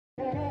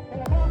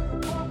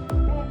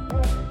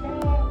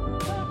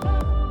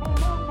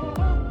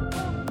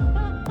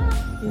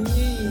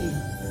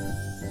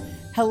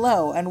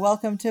Hello and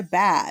welcome to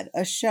Bad,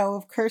 a show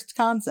of cursed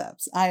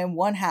concepts. I am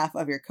one half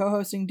of your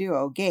co-hosting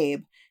duo,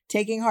 Gabe,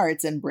 taking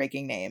hearts and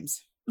breaking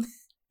names.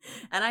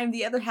 And I'm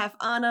the other half,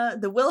 Anna,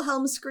 the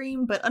Wilhelm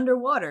scream, but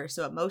underwater,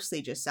 so it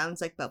mostly just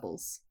sounds like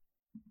bubbles.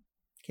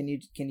 Can you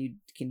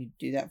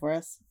do that for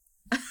us?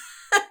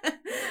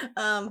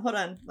 Hold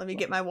on, let me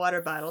get my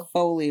water bottle.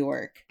 Foley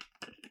work.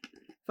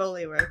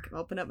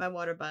 Open up my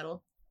water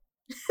bottle.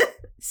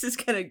 This is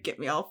gonna get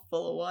me all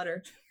full of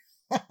water.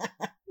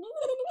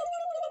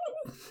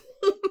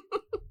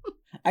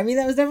 I mean,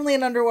 that was definitely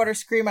an underwater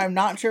scream. I'm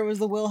not sure it was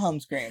the Wilhelm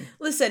scream.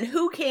 Listen,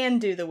 who can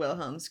do the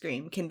Wilhelm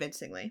scream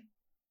convincingly?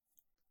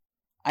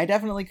 I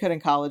definitely could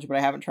in college, but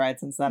I haven't tried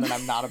since then, and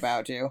I'm not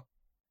about to.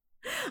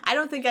 I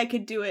don't think I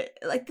could do it.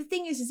 Like, the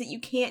thing is that you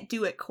can't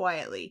do it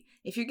quietly.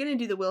 If you're gonna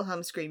do the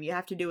Wilhelm scream, you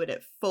have to do it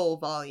at full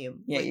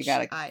volume. Yeah, you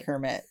gotta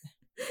Kermit.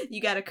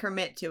 You gotta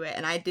commit to it,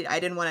 and I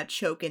didn't want to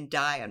choke and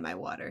die on my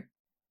water.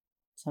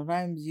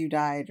 Sometimes you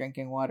die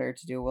drinking water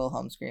to do a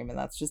Wilhelm scream, and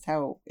that's just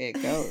how it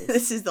goes.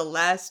 This is the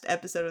last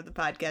episode of the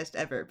podcast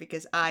ever,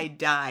 because I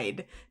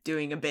died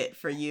doing a bit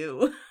for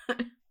you.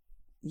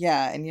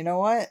 Yeah, and you know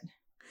what?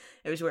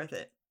 It was worth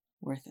it.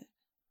 Worth it.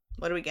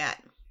 What do we got?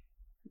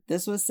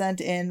 This was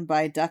sent in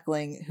by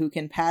Duckling, who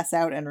can pass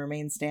out and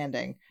remain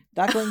standing.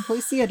 Duckling,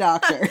 please see a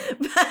doctor.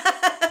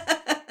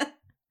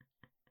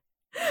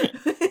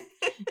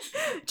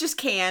 Just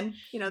can.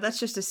 You know, that's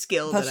just a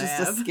skill that's that I have.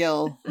 That's just a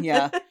skill.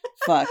 Yeah.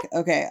 Fuck.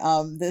 Okay.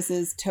 This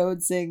is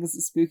Toad Sings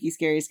Spooky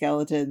Scary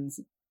Skeletons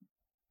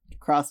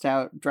crossed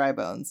out Dry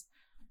Bones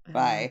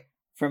by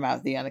From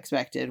Out the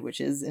Unexpected,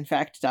 which is in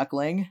fact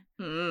Duckling.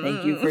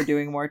 Thank you for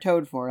doing more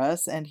Toad for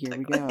us, and here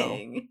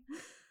Duckling. We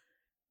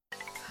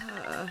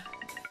go.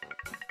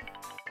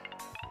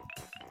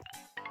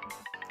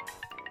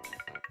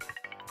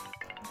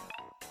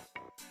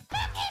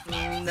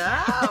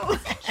 No.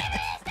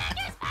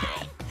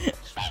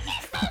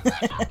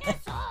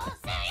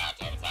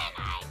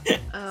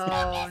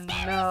 Oh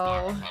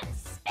no.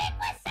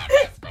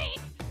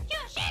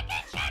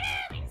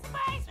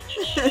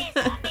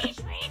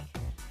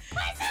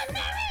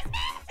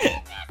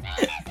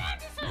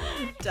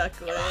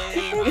 Duckling.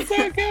 That's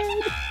so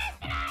good.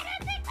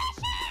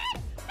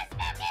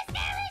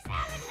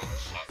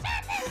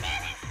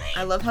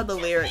 I love how the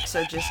lyrics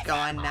are just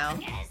gone now.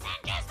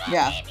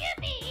 Yeah.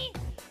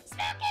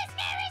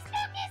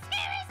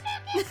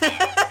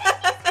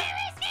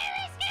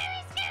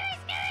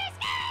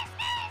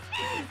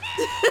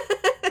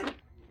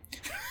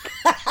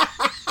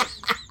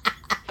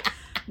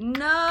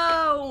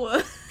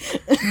 No!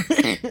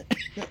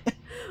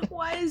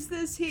 Why is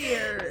this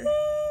here?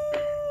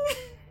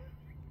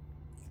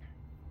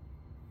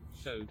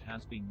 Toad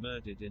has been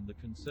murdered in the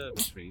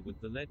conservatory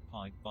with the lead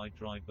pipe by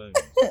Dry Bones.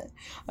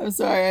 I'm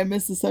sorry, I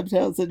missed the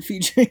subtitles and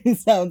featuring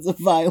sounds of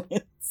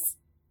violence.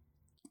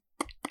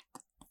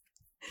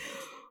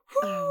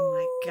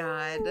 Oh my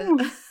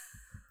god.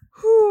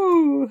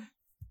 Whew.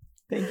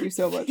 Thank you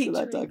so much for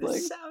that, Duckling.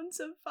 Sounds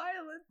of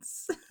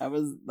violence.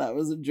 That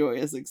was a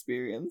joyous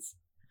experience.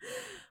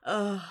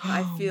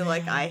 I feel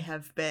like I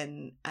have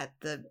been at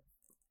the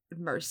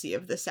mercy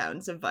of the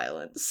sounds of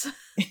violence.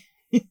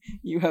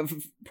 You have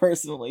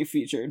personally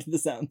featured the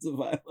sounds of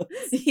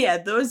violence. Yeah,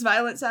 those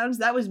violent sounds,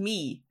 that was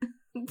me.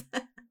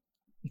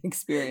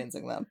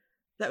 Experiencing them.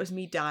 That was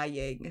me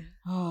dying.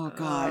 Oh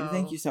god,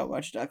 Thank you so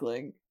much,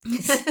 Duckling.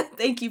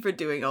 Thank you for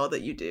doing all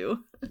that you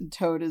do.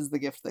 Toad is the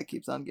gift that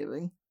keeps on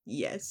giving.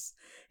 Yes,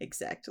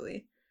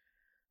 exactly.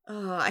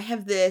 I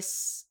have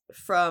this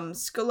from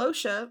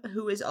Skolosha,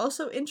 who is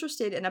also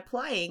interested in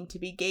applying to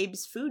be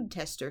Gabe's food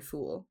tester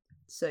fool.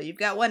 So you've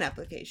got one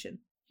application.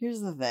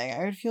 Here's the thing,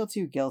 I would feel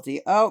too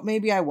guilty. Oh,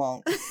 maybe I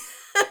won't.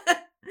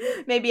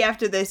 Maybe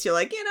after this you're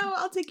like,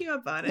 I'll take you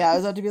up on it. Yeah, I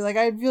was about to be like,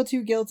 I'd feel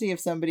too guilty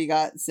if somebody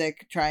got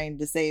sick trying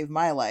to save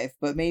my life,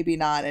 but maybe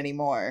not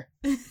anymore.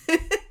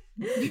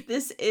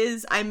 This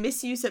is I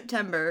Miss You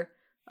September,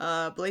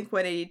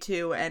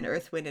 Blink-182 and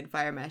Earth, Wind &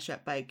 Fire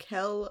mashup by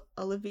Kel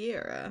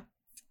Oliveira.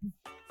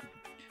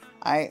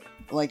 I'm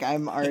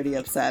already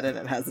upset and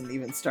it hasn't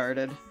even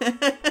started.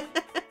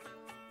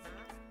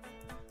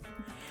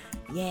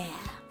 Yeah.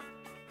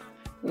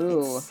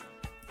 Ooh.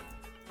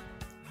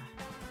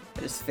 I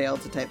just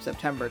failed to type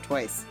September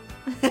twice.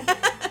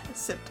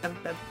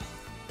 September.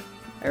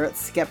 I wrote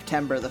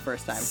Skeptember the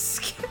first time.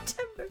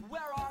 Skeptember.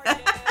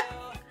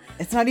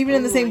 It's not even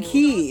in the same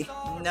key.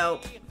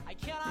 Nope.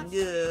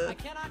 Ugh.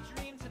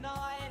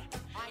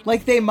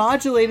 Like, they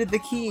modulated the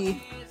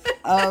key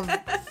of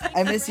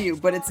I Miss You,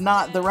 but it's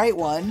not the right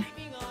one.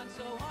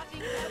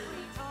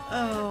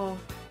 Oh.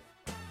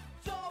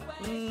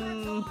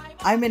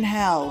 I'm in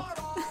hell.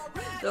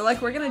 They're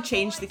like, we're gonna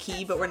change the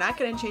key, but we're not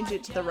gonna change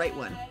it to the right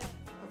one.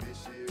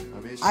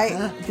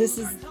 This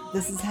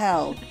is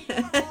hell.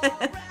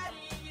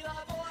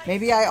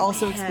 Maybe I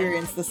also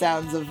experienced the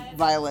sounds of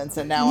violence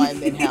and now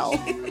I'm in hell.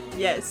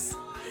 Yes.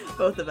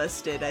 Both of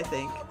us did, I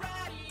think.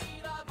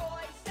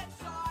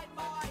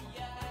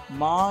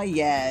 Ma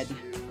Yed.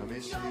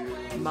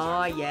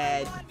 Ma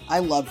Yed. I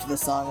loved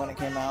this song when it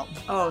came out.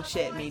 Oh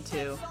shit, me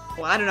too.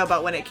 Well, I don't know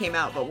about when it came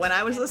out, but when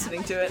I was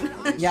listening to it.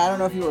 Yeah, I don't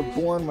know if you were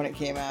born when it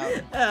came out.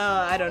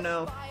 I don't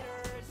know.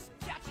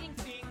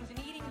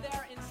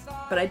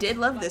 But I did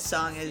love this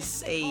song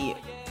as a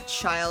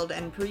child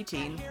and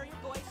preteen.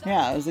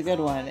 Yeah, it was a good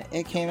one.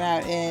 It came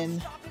out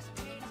in...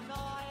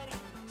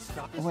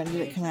 When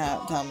did it come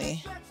out? Tell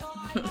me.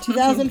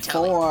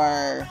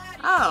 2004.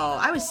 Oh,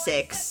 I was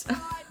 6.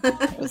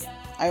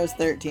 I was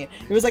 13.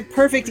 It was like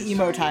perfect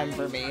emo time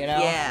for me, you know?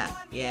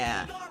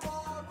 Yeah.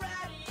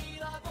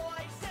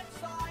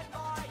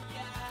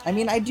 I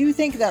mean, I do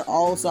think that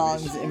all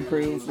songs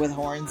improve with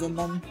horns in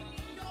them.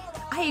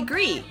 I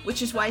agree,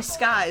 which is why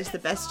ska is the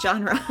best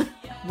genre.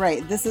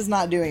 Right, this is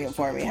not doing it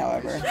for me,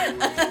 however.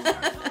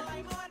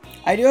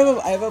 I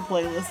have a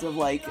playlist of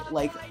like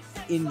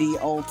indie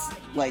alt,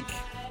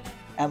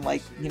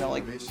 and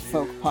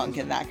folk punk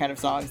and that kind of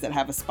songs that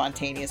have a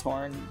spontaneous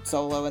horn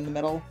solo in the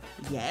middle.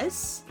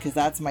 Yes? Because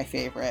that's my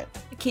favorite.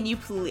 Can you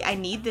please? I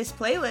need this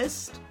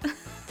playlist.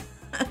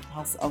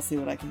 I'll see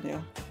what I can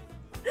do.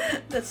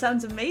 That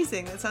sounds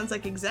amazing. That sounds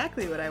like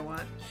exactly what I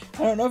want.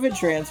 I don't know if it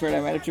transferred.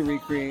 I might have to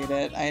recreate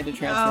it. I had to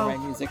transfer my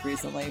music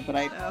recently, but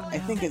I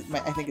think it's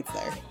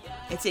there.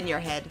 It's in your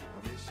head.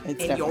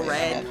 It's in your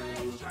head.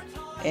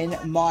 In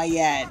my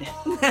head.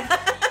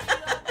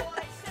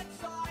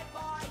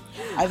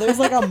 There's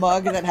like a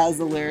mug that has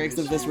the lyrics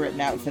of this written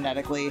out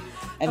phonetically,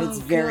 and it's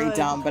very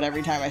dumb, but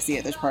every time I see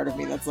it, there's part of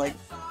me that's like,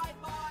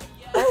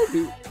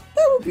 that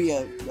would be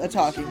a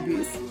talking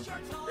piece.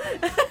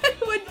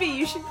 It would be.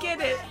 You should get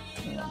it.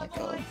 Oh my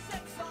god.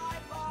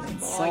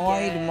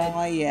 Inside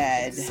my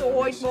head.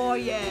 Inside my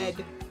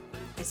head.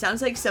 It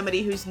sounds like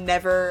somebody who's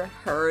never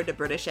heard a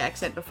British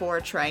accent before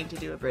trying to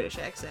do a British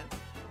accent.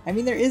 I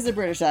mean, there is a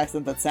British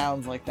accent that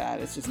sounds like that.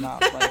 It's just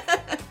not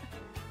like...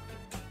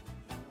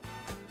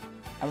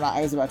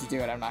 I was about to do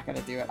it. I'm not going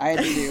to do it. I had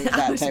to do that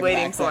I was type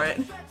waiting of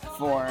accent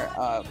for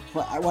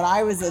when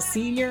I was a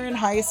senior in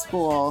high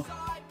school.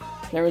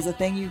 There was a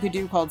thing you could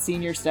do called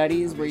senior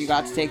studies where you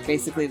got to take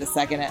basically the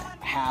second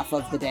half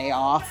of the day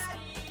off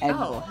and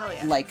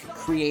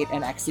create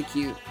and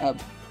execute a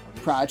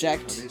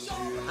project.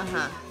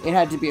 It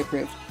had to be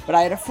approved. But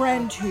I had a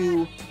friend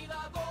who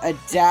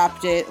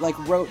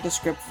wrote the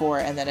script for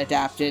it and then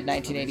adapted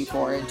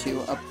 1984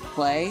 into a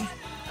play.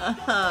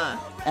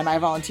 And I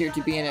volunteered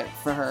to be in it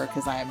for her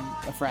because I'm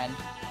a friend.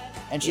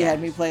 And she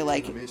had me play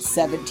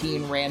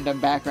 17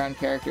 random background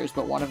characters,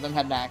 but one of them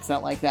had an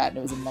accent like that, and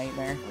it was a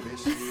nightmare.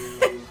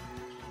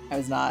 I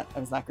was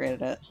not great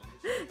at it.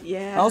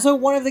 Yeah. Also,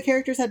 one of the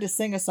characters had to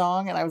sing a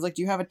song, and I was like,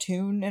 "Do you have a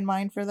tune in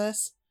mind for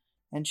this?"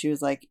 And she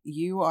was like,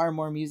 "You are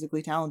more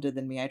musically talented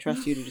than me. I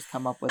trust you to just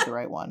come up with the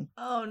right one."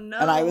 Oh no.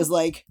 And I was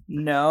like,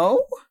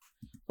 "No,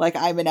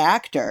 I'm an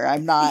actor.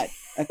 I'm not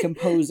a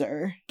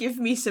composer. Give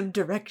me some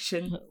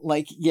direction."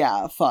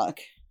 Yeah, fuck,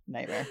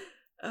 nightmare.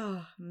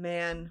 Oh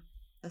man.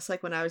 That's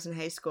like when I was in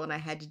high school and I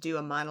had to do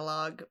a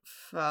monologue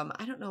from,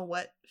 I don't know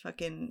what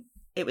fucking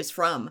it was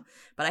from,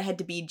 but I had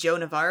to be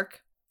Joan of Arc,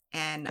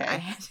 and I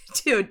had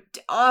to do an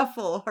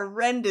awful,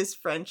 horrendous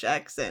French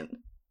accent.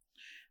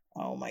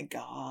 Oh my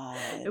god.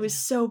 It was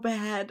so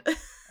bad.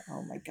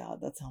 Oh my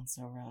god, that sounds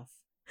so rough.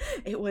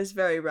 It was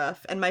very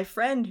rough. And my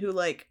friend who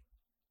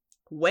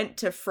went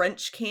to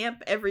French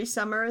camp every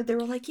summer, they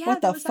were like, yeah,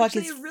 what the fuck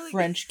is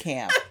French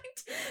camp?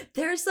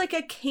 There's a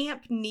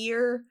camp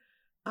near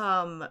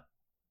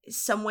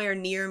somewhere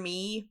near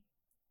me.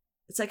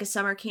 It's a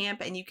summer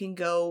camp, and you can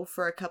go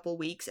for a couple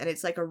weeks, and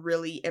it's a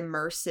really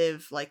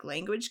immersive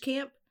language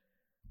camp.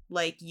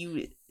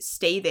 You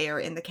stay there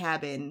in the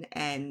cabin,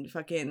 and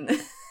fucking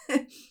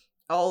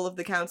all of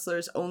the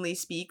counselors only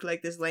speak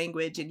this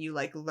language, and you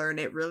learn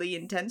it really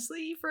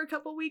intensely for a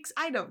couple weeks.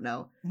 I don't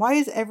know. Why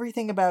is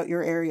everything about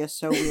your area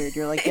so weird?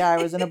 You're like, yeah, I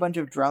was in a bunch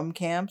of drum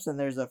camps, and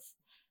there's a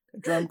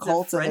drum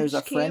cults, and there's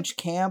a French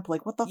camp.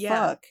 What the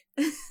fuck?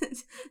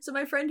 So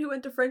my friend who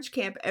went to French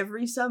camp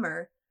every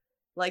summer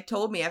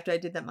told me after I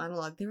did that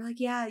monologue, they were like,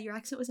 yeah, your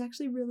accent was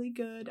actually really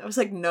good. I was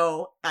like,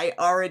 no, I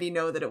already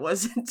know that it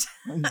wasn't.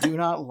 Do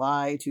not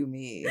lie to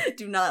me.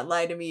 Do not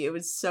lie to me. It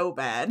was so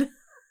bad.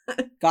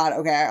 God,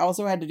 okay. I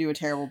also had to do a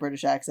terrible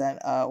British accent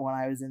when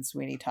I was in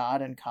Sweeney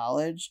Todd in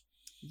college.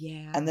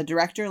 Yeah. And the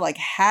director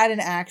had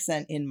an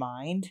accent in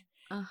mind.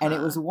 And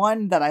it was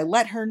one that I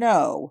let her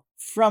know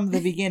from the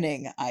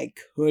beginning I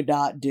could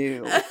not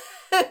do.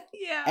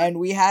 Yeah. And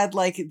we had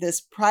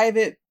this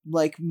private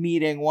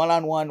meeting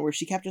one-on-one where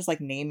she kept just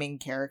naming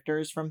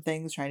characters from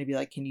things, trying to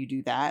be can you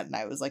do that? And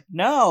I was like,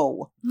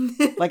 no.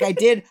 I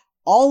did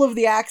all of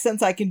the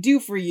accents I can do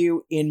for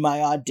you in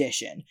my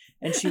audition.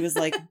 And she was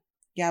like,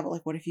 yeah,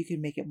 but what if you could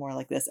make it more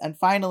like this? And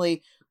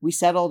finally we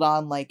settled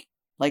on a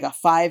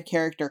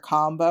 5-character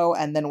combo,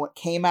 and then what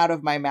came out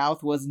of my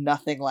mouth was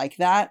nothing like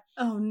that.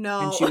 Oh no.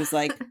 And she was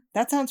like,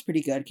 that sounds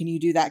pretty good. Can you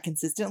do that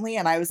consistently?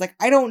 And I was like,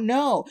 I don't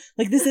know.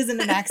 This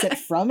isn't an accent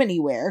from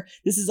anywhere.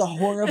 This is a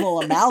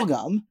horrible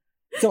amalgam.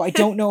 So I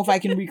don't know if I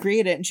can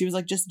recreate it. And she was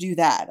like, just do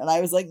that. And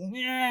I was like,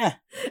 yeah.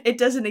 It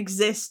doesn't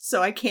exist,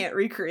 so I can't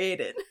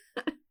recreate it.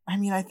 I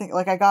mean, I think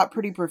like I got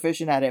pretty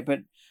proficient at it, but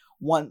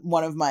one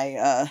of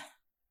my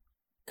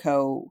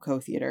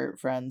co-theater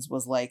friends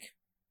was like,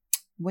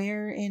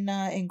 where in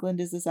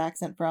England is this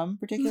accent from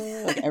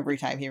particularly? Like every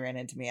time he ran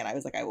into me, and I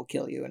was like, I will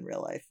kill you in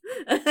real life.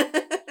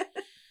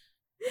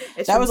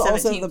 It's That from was also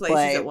 17 the places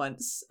play at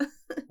once.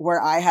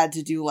 where I had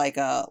to do like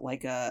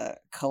a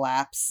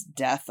collapse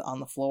death on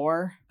the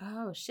floor.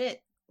 Oh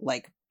shit.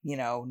 Like,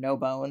 no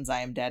bones,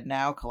 I am dead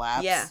now,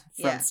 collapse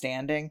from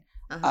standing.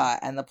 Uh-huh.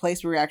 And the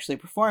place where we actually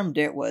performed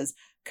it was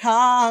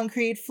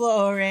concrete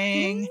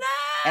flooring.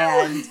 No!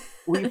 And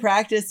we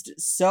practiced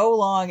so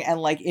long, and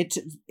like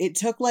it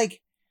took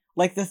like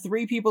the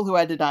 3 people who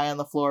had to die on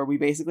the floor, we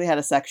basically had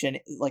a session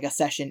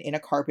in a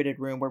carpeted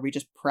room where we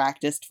just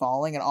practiced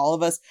falling, and all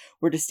of us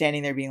were just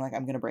standing there being like,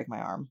 I'm gonna break my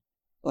arm.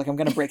 Like, I'm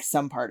gonna break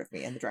some part of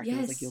me. And the director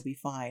was like, you'll be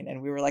fine.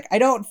 And we were like, I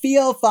don't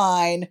feel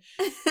fine.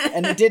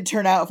 And it did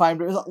turn out fine,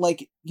 but it was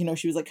like,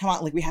 she was like, come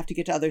on, like, we have to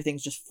get to other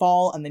things. Just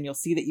fall, and then you'll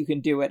see that you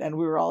can do it. And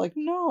we were all like,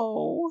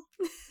 no,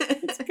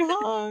 it's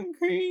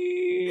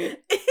concrete.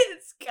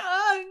 It's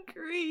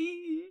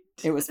concrete.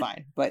 It was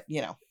fine, but,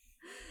 Yeah,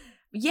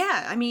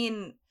 I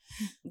mean,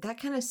 that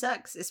kind of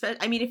sucks.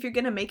 Especially, I mean, if you're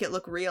going to make it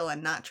look real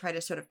and not try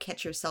to sort of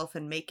catch yourself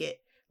and make it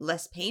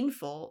less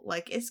painful,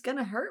 like, it's going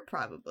to hurt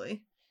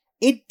probably.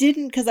 It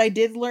didn't, because I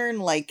did learn,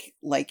 like,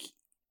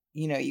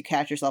 you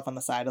catch yourself on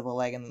the side of the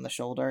leg and then the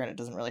shoulder, and it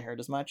doesn't really hurt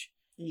as much.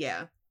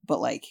 Yeah.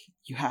 But, like,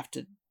 you have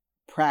to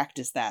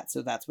practice that,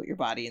 so that's what your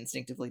body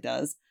instinctively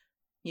does.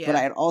 Yeah. But I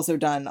had also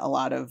done a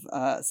lot of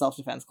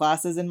self-defense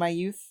classes in my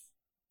youth.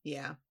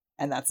 Yeah.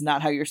 And that's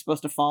not how you're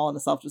supposed to fall in a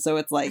so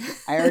it's like,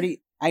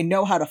 I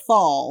know how to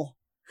fall.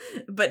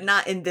 But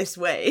not in this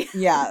way.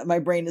 Yeah, my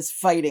brain is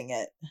fighting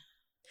it.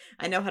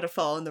 I know how to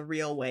fall in the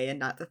real way and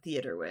not the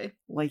theater way.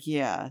 Like,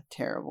 yeah,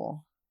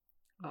 terrible.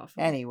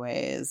 Awful.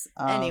 Anyways.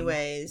 I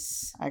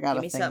got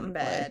a me thing something to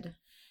play. bad.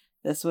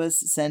 This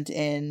was sent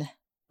in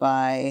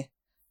by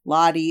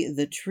Lottie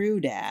the True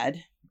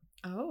Dad.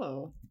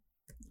 Oh.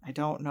 I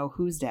don't know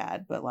whose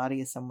dad, but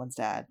Lottie is someone's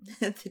dad.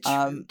 The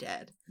True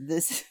Dad.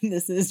 This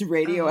is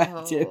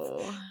radioactive,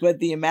 Oh. but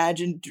the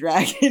imagined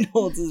dragon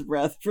holds his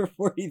breath for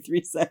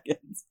 43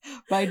 seconds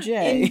by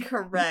Jay.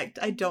 Incorrect.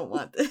 I don't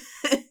want this.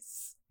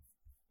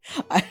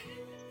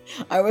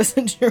 I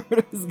wasn't sure what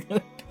it was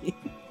gonna be,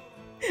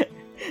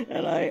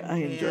 and I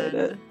enjoyed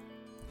it.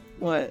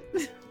 What?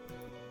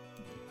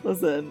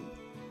 Listen,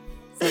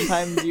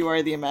 sometimes you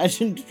are the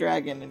imagined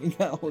dragon, and you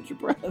gotta hold your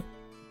breath.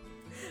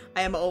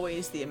 I am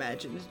always the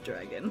imagined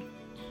dragon.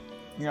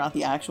 You're not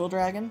the actual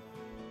dragon?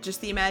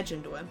 Just the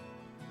imagined one.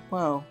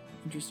 Whoa,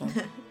 interesting.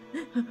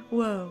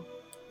 Whoa.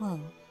 Whoa.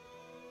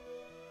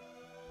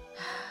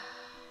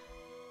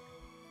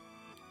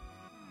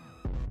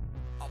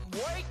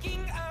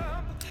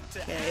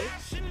 Okay.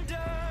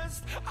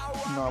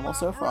 Normal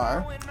so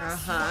far.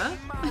 Uh-huh.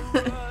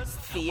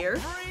 Fear.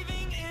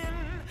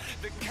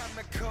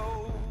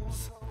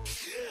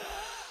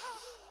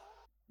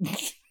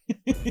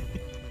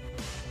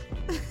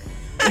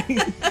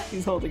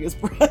 He's holding his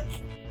breath.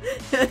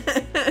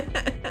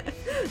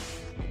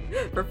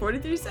 For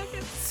 43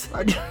 seconds?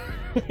 I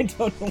don't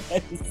know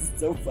why this is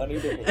so funny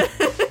to me.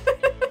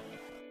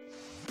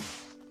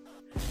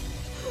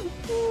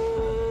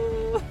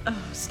 Oh,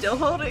 still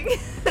holding?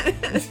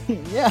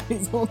 Yeah,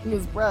 he's holding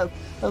his breath.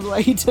 That's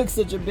why he took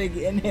such a big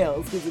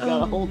inhale, because he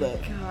gotta hold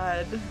it.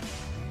 God.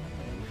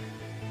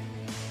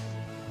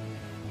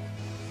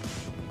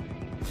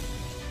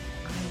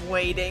 I'm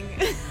waiting.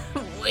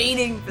 I'm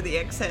waiting for the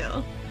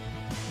exhale.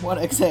 One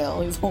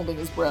exhale, he's holding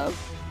his breath.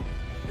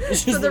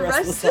 It's For just the the rest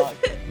of rest the of song.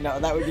 it. No,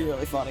 that would be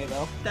really funny,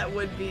 though. That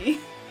would be.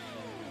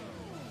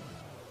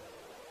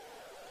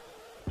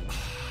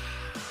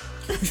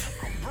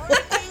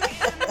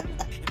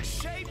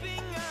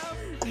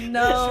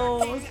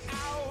 No.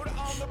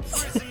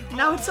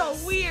 Now it's all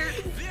weird.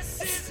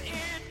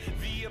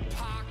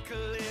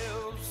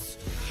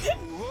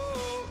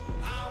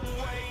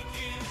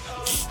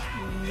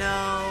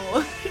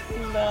 No.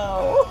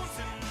 No.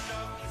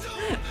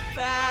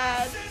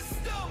 Bad.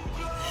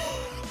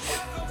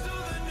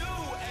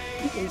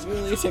 It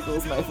really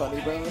tickles my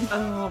funny bone.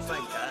 Oh my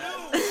god.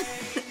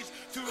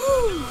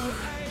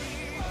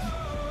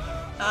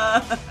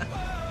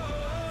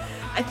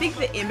 I think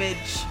the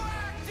image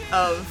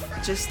of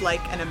just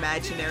like an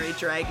imaginary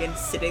dragon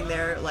sitting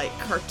there like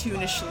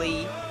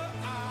cartoonishly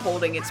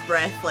holding its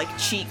breath, like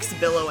cheeks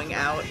billowing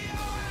out,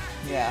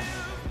 Yeah.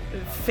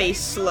 face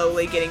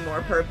slowly getting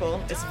more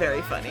purple. It's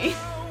very funny.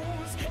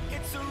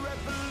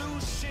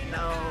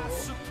 No.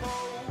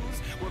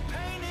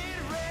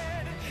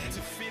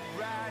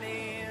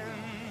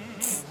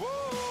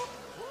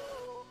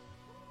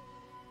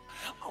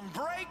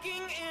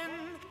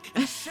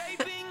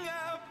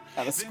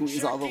 Gotta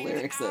squeeze all the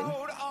lyrics in.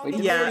 Wait,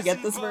 did Yeah. we already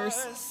get this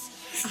verse?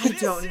 I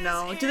don't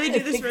know. Do they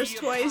do this verse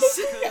twice?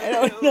 I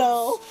don't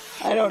know.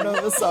 I don't know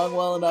the song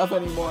well enough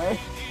anymore.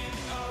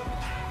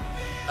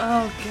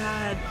 Oh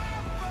god.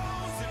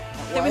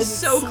 Why It was is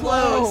so slow?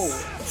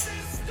 close.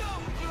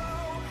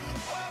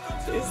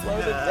 They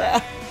slowed it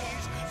down.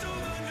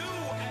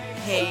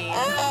 Pain.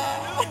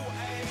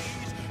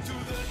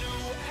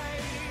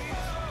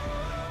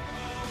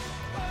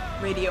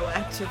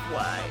 Radioactive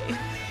why?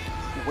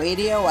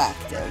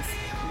 Radioactive.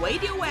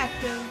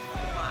 Radioactive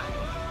why?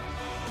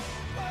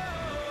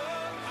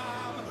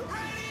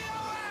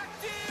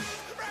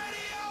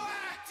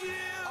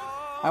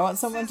 I want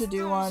someone to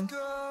do one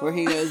where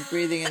he goes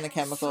breathing in the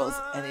chemicals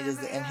and he does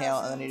the inhale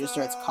and then he just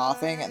starts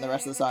coughing and the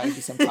rest of the song is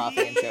just him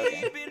coughing and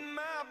choking.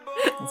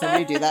 Can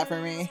somebody do that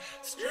for me?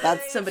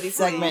 That's Somebody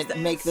segment.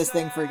 please. Make this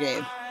thing for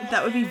Gabe.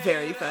 That would be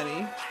very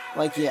funny.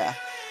 Like, yeah.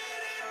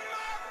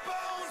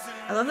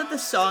 I love that the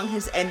song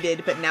has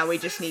ended, but now we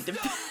just need to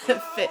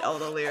fit all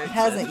the lyrics. It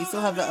hasn't. in. You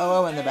still have the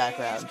OO in the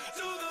background.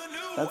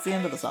 That's the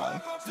end of the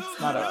song.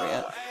 It's not over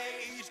yet.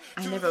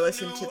 I never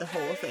listened to the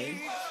whole thing.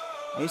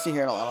 I used to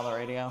hear it a lot on the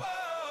radio.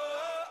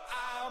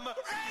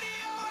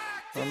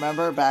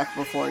 Remember back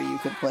before you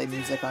could play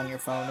music on your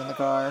phone in the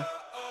car?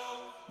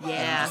 And you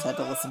Yeah. just had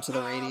to listen to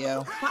the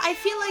radio? Well, I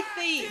feel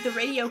like the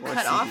radio Or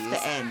cut off CDs.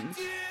 the end.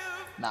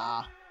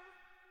 Nah.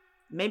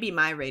 Maybe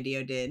my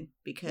radio did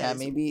because Yeah,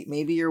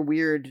 maybe your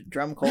weird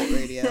drum cult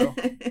radio.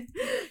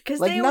 because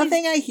Like,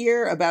 nothing I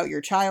hear about your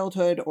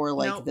childhood or,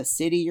 like, Nope. the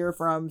city you're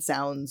from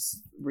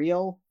sounds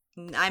real.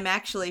 I'm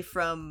actually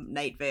from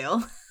Night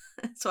Vale.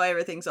 That's why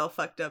everything's all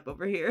fucked up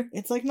over here.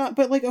 It's, like, not...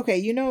 But, like, okay,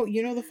 you know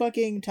the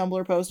fucking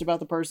Tumblr post about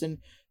the person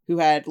who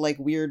had, like,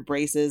 weird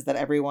braces that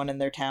everyone in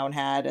their town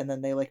had, and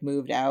then they, like,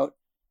 moved out,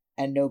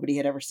 and nobody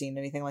had ever seen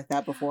anything like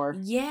that before?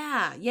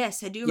 Yeah,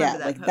 yes, I do Yeah, remember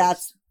that like,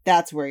 post.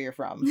 that's where you're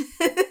from.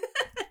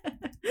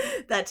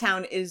 That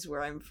town is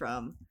where I'm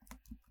from.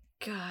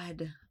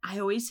 God,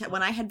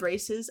 when I had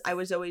braces, I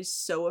was always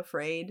so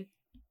afraid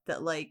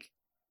that, like,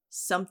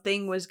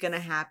 something was gonna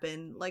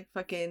happen, like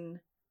fucking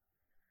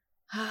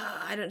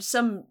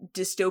some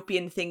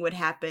dystopian thing would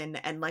happen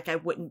and, like, I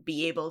wouldn't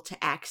be able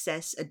to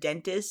access a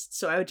dentist,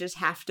 so I would just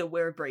have to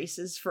wear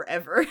braces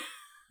forever.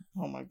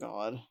 Oh my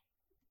god.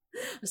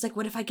 I was like,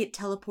 what if I get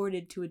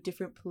teleported to a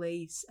different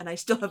place and I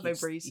still have my You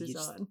braces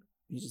just- on?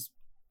 You just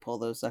pull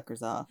those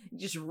suckers off.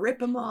 Just rip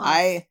them off.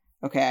 I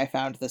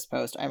found this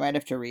post. I might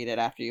have to read it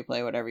after you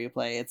play whatever you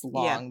play. It's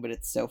long, but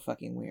it's so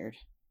fucking weird.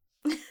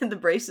 The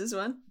braces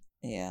one?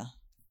 Yeah.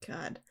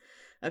 God.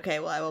 Okay,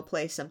 well, I will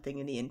play something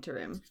in the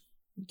interim.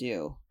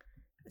 Do.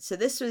 So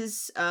this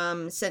was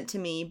sent to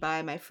me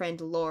by my friend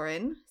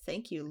Lauren.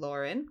 Thank you,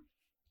 Lauren.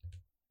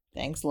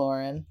 Thanks,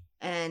 Lauren.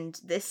 And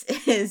this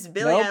is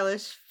Billie Nope.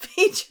 Eilish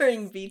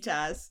featuring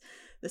Vitas,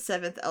 the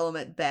Seventh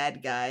Element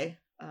Bad Guy,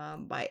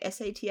 by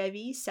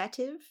Sativ,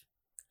 Sativ.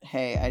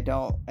 Hey, I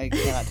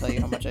cannot tell you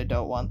how much I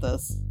don't want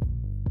this.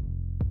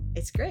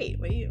 It's great.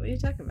 What are you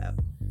talking about?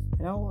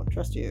 I don't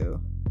trust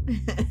you.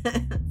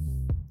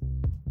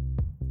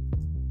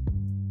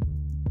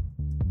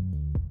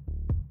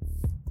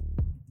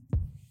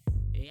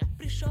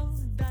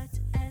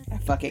 I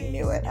fucking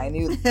knew it. I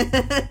knew.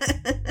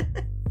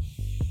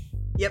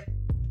 Yep.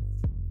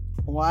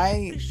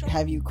 Why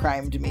have you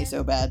crimed me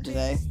so bad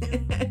today?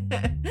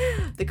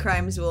 The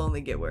crimes will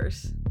only get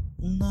worse.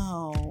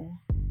 No.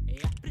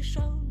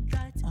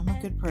 I'm a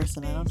good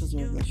person. I don't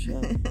deserve this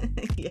shit.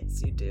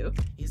 Yes, you do.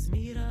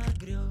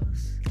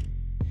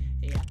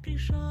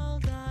 Oh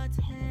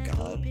my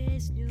god.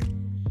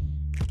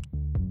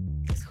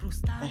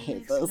 I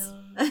hate this.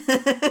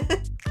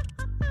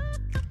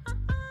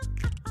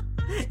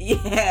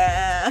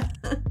 Yeah.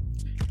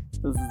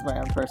 This is my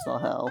own personal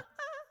hell.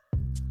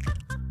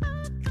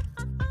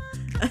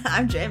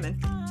 I'm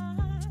jamming.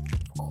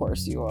 Of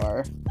course you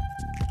are.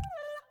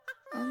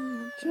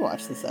 Should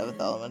watch The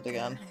Seventh Element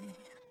again.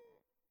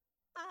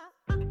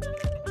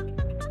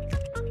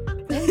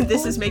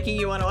 This is making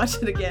you want to watch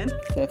it again.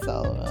 Fifth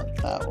Element,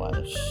 that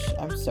one.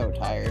 I'm so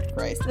tired,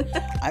 Christ.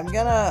 I'm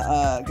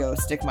gonna go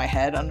stick my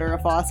head under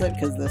a faucet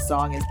because this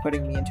song is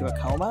putting me into a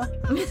coma.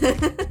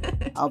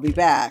 I'll be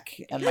back,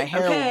 and my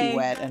hair will Okay. be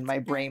wet, and my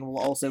brain will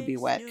also be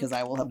wet because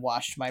I will have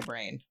washed my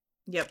brain.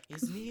 Yep.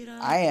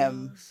 I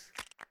am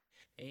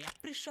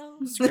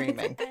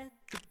screaming. I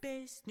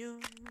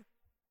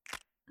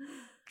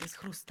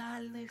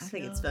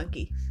think it's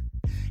funky.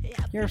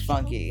 You're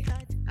funky.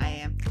 I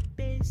am.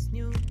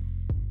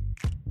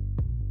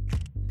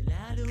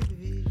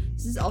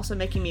 This is also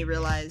making me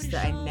realize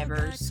that I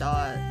never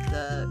saw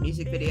the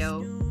music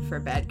video for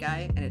Bad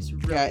Guy, and it's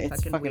really Yeah,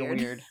 it's fucking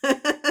weird.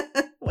 weird.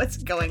 What's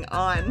going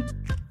on?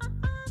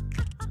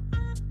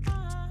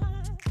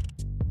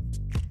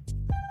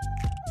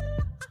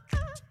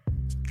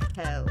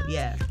 Hell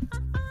yeah.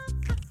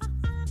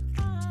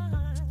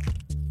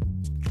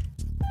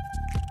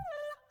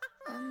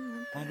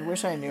 I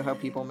wish I knew how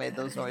people made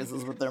those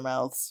noises with their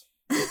mouths.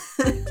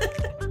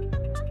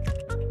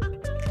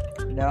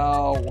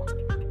 No.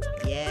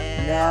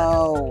 Yeah.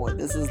 No.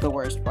 This is the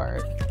worst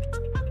part.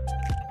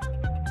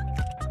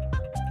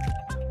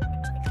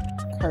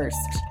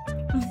 Cursed.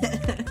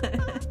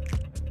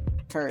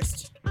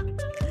 Cursed.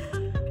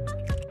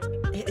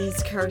 It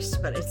is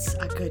cursed, but it's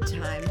a good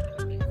time.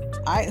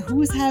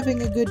 Who's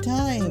having a good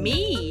time?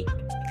 Me!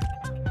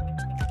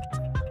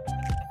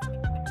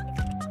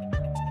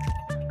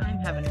 I'm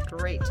having a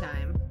great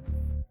time.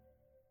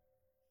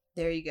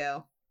 There you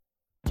go.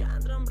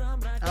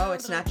 Oh,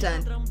 it's not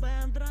done.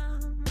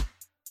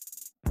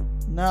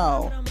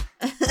 No.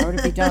 How would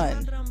it be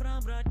done?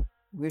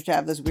 We have to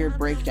have this weird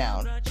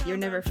breakdown. You're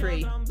never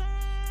free.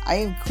 I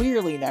am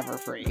clearly never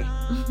free.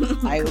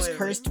 I was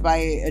cursed by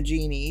a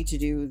genie to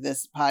do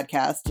this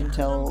podcast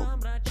until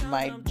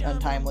my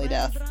untimely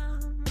death.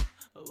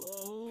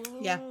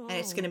 Yeah, and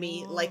it's gonna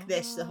be like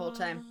this the whole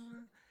time.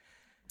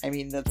 I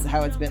mean, that's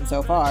how it's been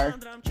so far.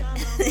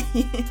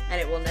 And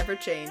it will never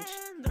change.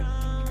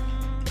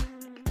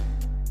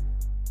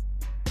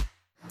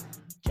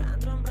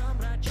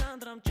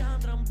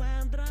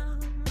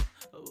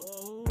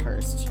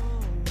 Cursed.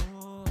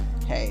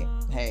 Hey,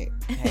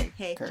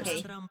 Hey, cursed.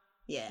 hey.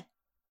 Yeah.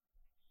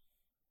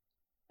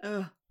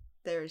 Oh,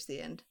 there's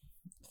the end.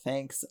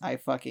 Thanks, I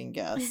fucking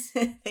guess.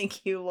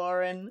 Thank you,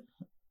 Lauren.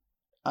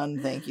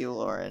 Unthank you,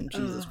 Lauren.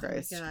 Jesus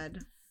Christ. My God.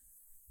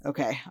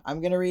 Okay,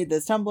 I'm gonna read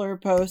this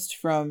Tumblr post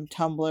from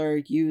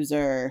Tumblr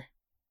user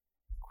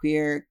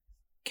Queer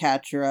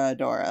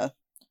Catradora.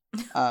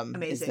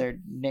 Amazing. Is their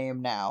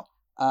name now.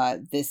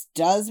 This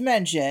does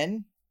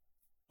mention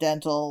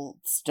dental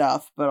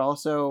stuff, but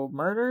also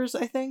murders,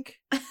 I think.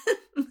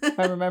 If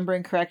I'm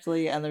remembering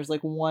correctly, and there's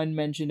like one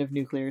mention of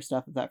nuclear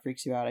stuff, if that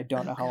freaks you out. I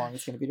don't know how long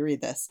it's going to be to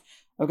read this.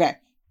 Okay,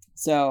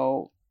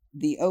 so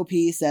the OP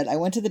said, I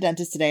went to the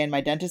dentist today, and my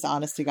dentist,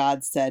 honest to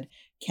God, said,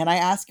 can I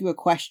ask you a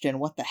question?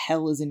 What the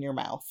hell is in your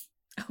mouth?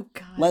 Oh,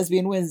 God.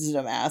 Lesbian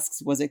Wisdom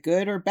asks, was it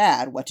good or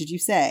bad? What did you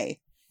say?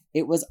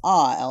 It was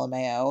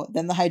LMAO.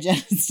 Then the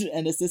hygienist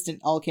and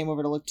assistant all came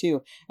over to look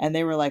too, and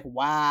they were like,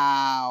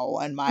 wow.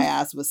 And my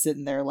ass was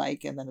sitting there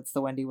like, and then it's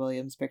the Wendy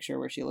Williams picture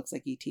where she looks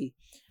like E.T.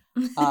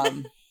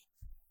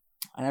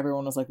 And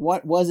everyone was like,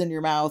 what was in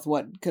your mouth?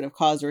 What could have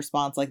caused a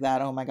response like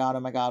that? Oh my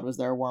god, was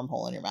there a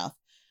wormhole in your mouth?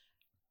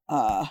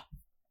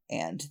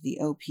 And the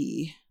OP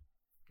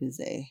is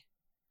a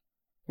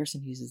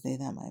person who uses they,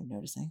 them, I'm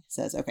noticing,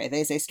 says, okay,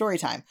 they say story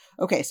time.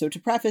 Okay, so to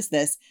preface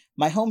this,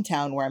 my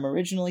hometown where I'm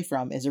originally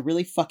from is a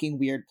really fucking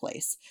weird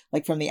place.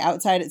 Like, from the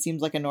outside, it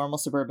seems like a normal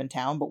suburban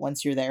town, but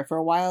once you're there for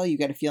a while, you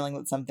get a feeling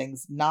that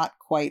something's not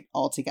quite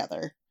all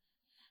together.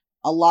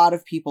 A lot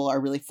of people are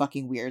really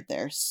fucking weird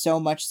there. So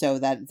much so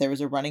that there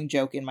was a running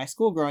joke in my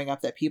school growing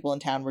up that people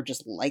in town were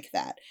just like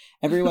that.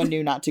 Everyone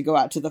knew not to go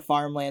out to the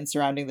farmland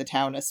surrounding the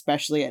town,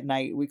 especially at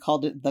night. We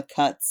called it the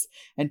cuts,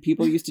 and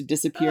people used to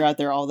disappear out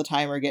there all the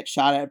time or get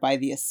shot at by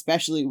the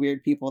especially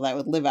weird people that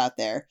would live out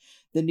there.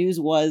 The news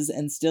was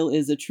and still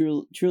is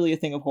truly a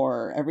thing of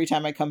horror. Every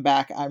time I come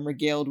back, I'm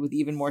regaled with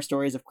even more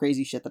stories of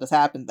crazy shit that has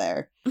happened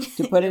there.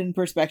 To put it in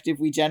perspective,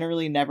 we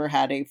generally never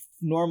had a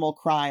normal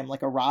crime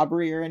like a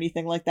robbery or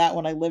anything like that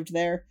when I lived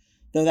there,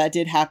 though that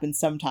did happen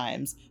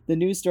sometimes. The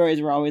news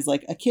stories were always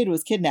like, a kid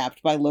was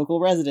kidnapped by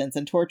local residents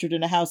and tortured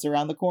in a house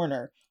around the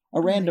corner.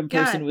 A random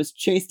person was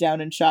chased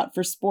down and shot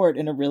for sport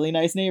in a really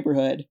nice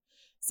neighborhood.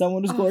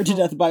 Someone was gored to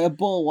death by a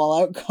bull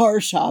while out car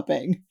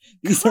shopping.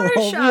 These are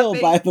all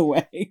real, by the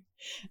way.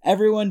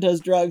 Everyone does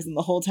drugs, and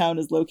the whole town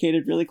is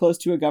located really close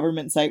to a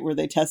government site where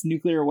they test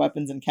nuclear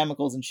weapons and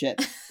chemicals and shit.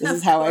 This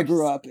is how I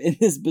grew up, in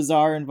this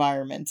bizarre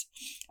environment.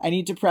 I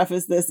need to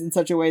preface this in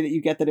such a way that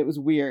you get that it was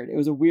weird. It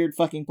was a weird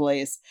fucking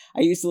place.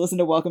 I used to listen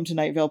to Welcome to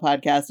Night Vale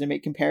podcast and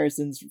make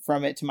comparisons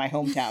from it to my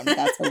hometown.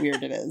 That's how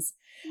weird it is.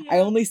 Yeah. I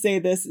only say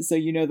this so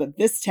you know that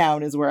this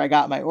town is where I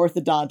got my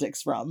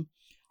orthodontics from.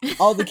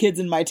 All the kids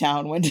in my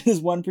town went to this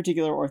one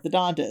particular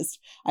orthodontist.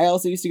 I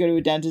also used to go to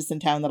a dentist in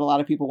town that a lot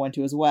of people went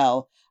to as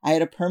well. I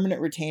had a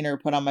permanent retainer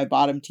put on my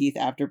bottom teeth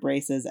after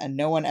braces, and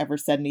no one ever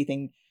said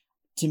anything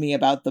to me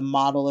about the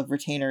model of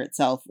retainer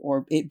itself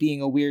or it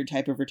being a weird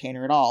type of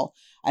retainer at all.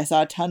 I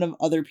saw a ton of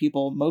other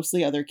people,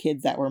 mostly other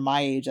kids that were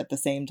my age at the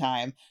same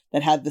time,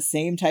 that had the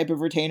same type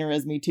of retainer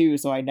as me too,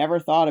 so I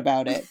never thought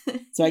about it.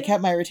 So I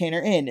kept my retainer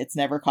in. It's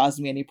never caused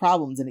me any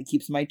problems, and it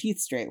keeps my teeth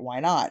straight. Why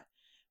not?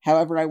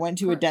 However, I went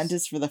to a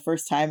dentist for the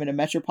first time in a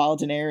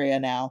metropolitan area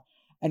now,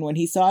 and when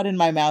he saw it in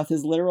my mouth,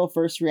 his literal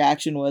first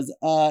reaction was,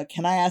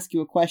 can I ask you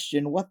a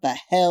question? What the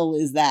hell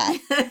is that?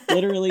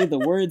 Literally the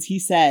words he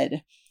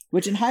said,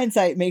 which in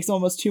hindsight makes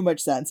almost too much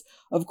sense.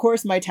 Of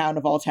course, my town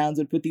of all towns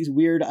would put these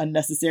weird,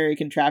 unnecessary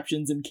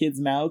contraptions in kids'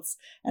 mouths,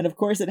 and of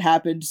course it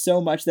happened so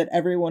much that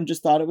everyone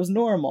just thought it was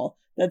normal.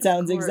 That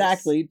sounds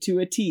exactly to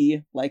a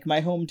T like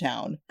my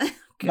hometown.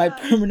 God. My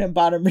permanent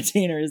bottom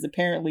retainer is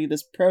apparently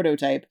this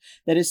prototype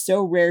that is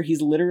so rare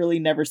he's literally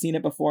never seen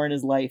it before in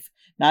his life.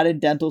 Not in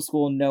dental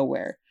school,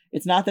 nowhere.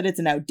 It's not that it's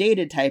an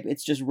outdated type,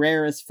 it's just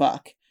rare as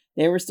fuck.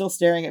 They were still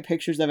staring at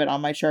pictures of it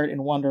on my chart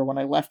in wonder when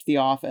I left the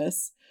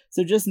office.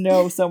 So just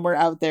know somewhere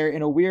out there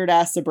in a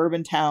weird-ass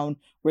suburban town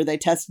where they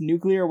test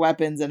nuclear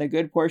weapons and a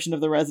good portion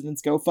of the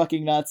residents go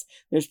fucking nuts,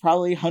 there's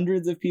probably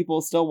hundreds of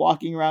people still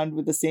walking around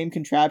with the same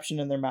contraption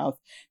in their mouth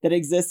that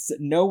exists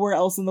nowhere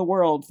else in the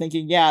world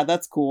thinking, yeah,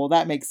 that's cool,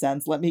 that makes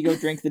sense, let me go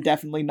drink the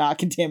definitely not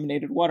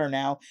contaminated water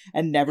now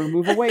and never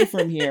move away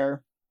from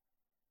here.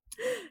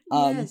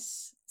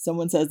 Yes.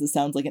 Someone says this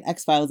sounds like an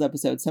X-Files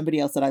episode. Somebody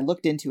else said I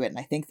looked into it, and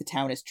I think the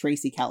town is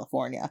Tracy,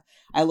 California.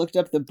 I looked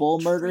up the bull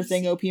murder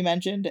thing OP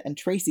mentioned, and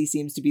Tracy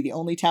seems to be the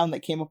only town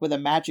that came up with a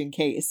matching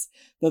case.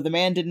 Though the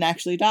man didn't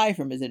actually die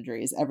from his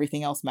injuries,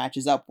 everything else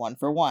matches up 1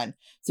 for 1.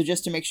 So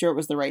just to make sure it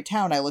was the right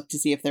town, I looked to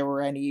see if there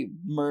were any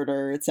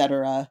murder,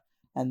 etc.,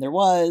 and there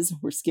was.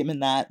 We're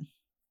skimming that.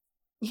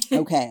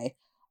 Okay.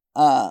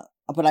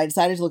 But I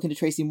decided to look into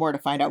Tracy more to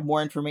find out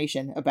more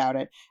information about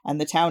it,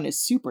 and the town is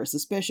super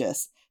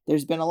suspicious.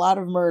 There's been a lot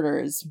of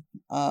murders.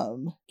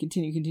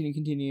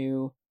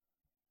 Continue.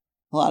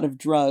 A lot of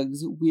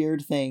drugs,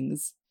 weird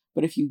things.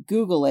 But if you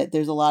Google it,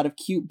 there's a lot of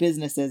cute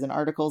businesses and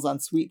articles on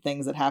sweet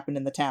things that happen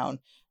in the town.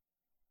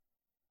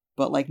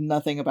 But, like,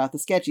 nothing about the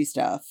sketchy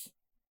stuff.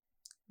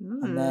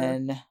 And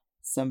then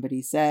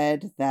somebody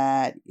said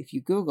that if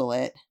you Google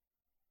it,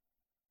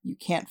 you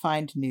can't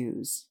find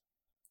news.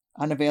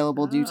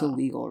 Unavailable due to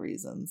legal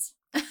reasons.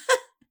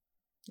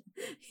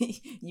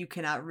 You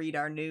cannot read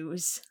our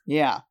news.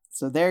 Yeah,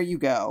 so there you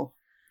go.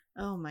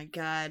 Oh my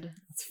god.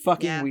 It's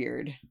fucking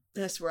weird.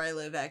 That's where I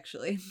live,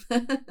 actually.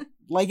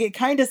 Like, it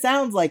kind of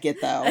sounds like it,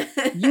 though.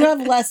 You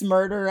have less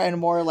murder and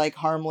more, like,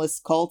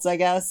 harmless cults, I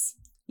guess.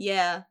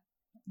 Yeah.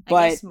 But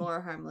I guess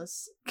more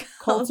harmless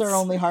cults are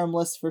only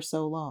harmless for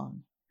so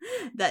long.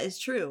 That is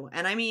true.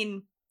 And I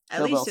mean,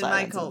 at least in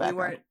my cult,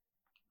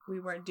 we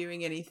weren't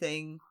doing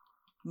anything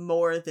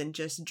more than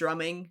just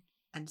drumming.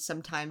 And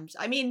sometimes,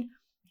 I mean,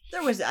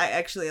 there was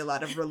actually a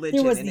lot of religion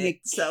in it. There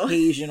was the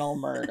occasional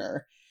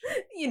murder.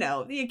 You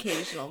know, the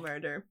occasional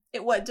murder.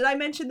 Did I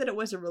mention that it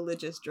was a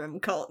religious drum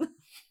cult?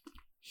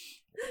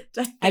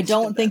 I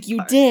don't think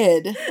you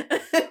did.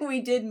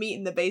 We did meet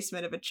in the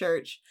basement of a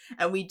church,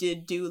 and we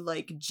did do,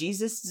 like,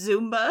 Jesus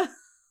Zumba.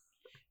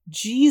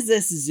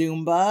 Jesus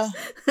Zumba?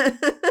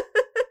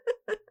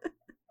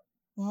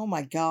 Oh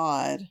my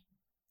god.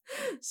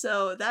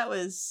 So that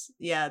was,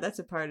 that's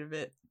a part of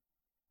it.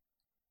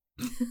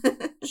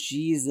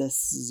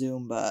 Jesus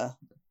Zumba.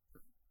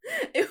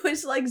 It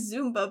was like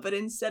Zumba, but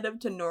instead of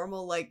to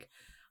normal, like,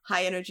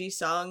 high energy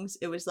songs,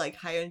 it was like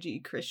high energy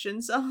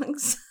Christian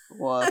songs.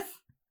 Woof.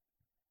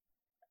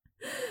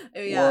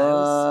 It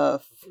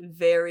was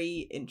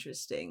very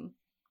interesting.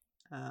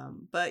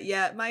 But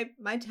yeah,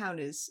 my town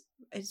is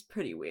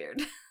pretty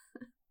weird.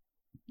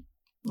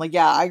 Like,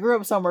 yeah, I grew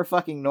up somewhere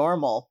fucking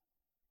normal.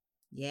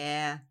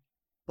 Yeah.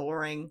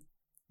 Boring.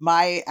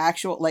 My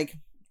actual, like,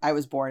 I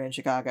was born in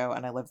Chicago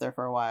and I lived there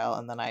for a while,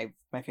 and then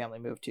my family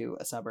moved to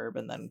a suburb,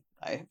 and then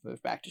I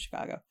moved back to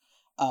Chicago.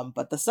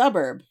 But the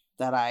suburb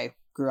that I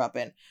grew up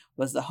in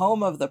was the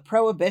home of the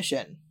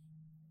Prohibition.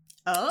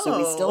 Oh. So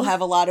we still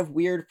have a lot of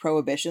weird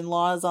prohibition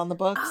laws on the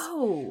books.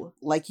 Oh.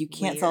 Like, you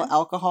can't sell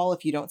alcohol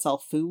if you don't sell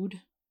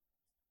food.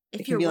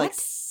 If it can be like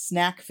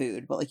snack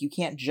food, but like you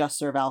can't just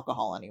serve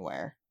alcohol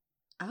anywhere.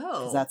 Oh.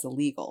 Because that's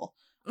illegal.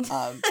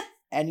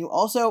 And you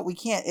also,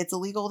 it's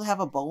illegal to have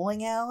a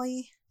bowling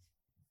alley.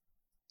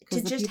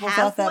 To just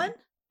have one?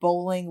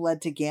 Bowling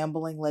led to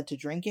gambling, led to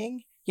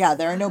drinking. Yeah,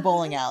 there are no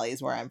bowling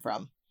alleys where I'm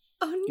from.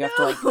 Oh, no. You have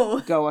to,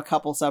 like, go a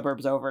couple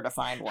suburbs over to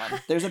find one.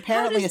 There's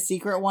apparently a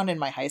secret one in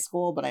my high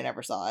school, but I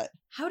never saw it.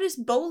 How does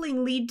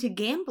bowling lead to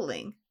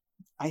gambling?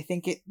 I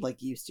think it,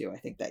 like, used to. I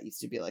think that used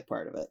to be, like,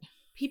 part of it.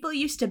 People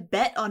used to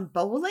bet on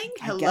bowling?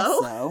 Hello? I guess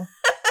so.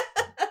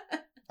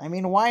 I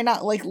mean, why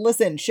not? Like,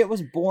 listen, shit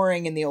was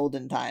boring in the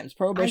olden times.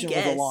 Prohibition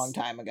was a long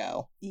time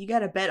ago. You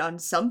gotta bet on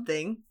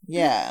something.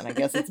 Yeah, and I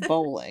guess it's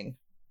bowling.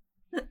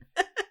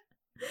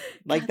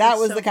 Like, that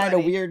was the kind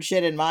of weird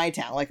shit in my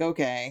town. Like,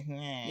 okay.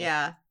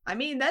 Yeah. I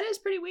mean, that is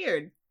pretty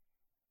weird.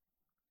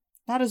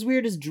 Not as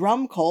weird as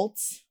drum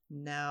cults.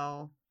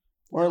 No.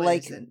 Or,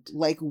 like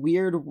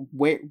weird,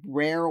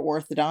 rare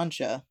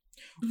orthodontia.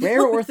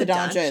 Rare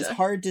orthodontia is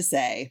hard to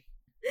say.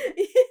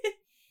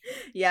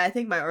 Yeah, I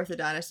think my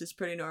orthodontist is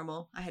pretty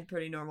normal. I had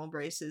pretty normal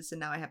braces, and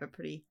now I have a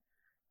pretty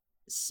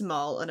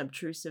small,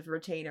 unobtrusive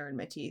retainer in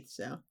my teeth,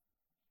 so.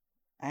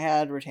 I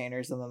had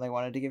retainers, and then they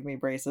wanted to give me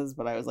braces,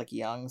 but I was, like,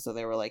 young, so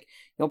they were like,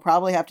 you'll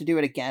probably have to do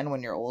it again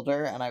when you're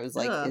older, and I was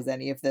like, is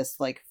any of this,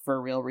 like,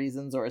 for real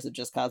reasons, or is it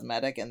just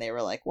cosmetic? And they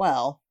were like,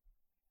 well,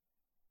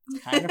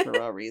 kind of for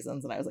real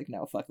reasons, and I was like,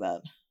 no, fuck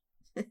that.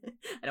 I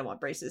don't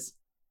want braces.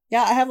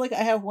 Yeah, I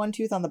have one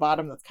tooth on the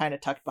bottom that's kind of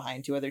tucked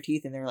behind two other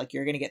teeth, and they're like,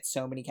 you're gonna get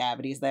so many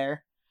cavities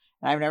there.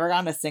 And I've never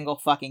gotten a single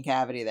fucking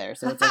cavity there,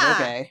 so it's like,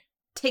 okay.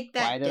 Take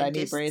that, why did I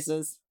need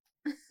braces?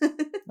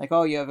 Like,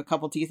 oh, you have a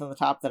couple teeth on the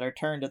top that are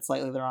turned at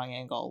slightly the wrong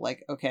angle.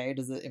 Like, okay,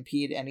 does it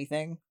impede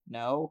anything?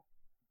 No.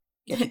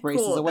 Get the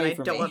braces cool, away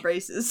from me. I don't want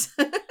braces.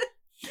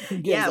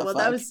 Yeah, well,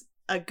 that was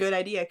a good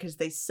idea, because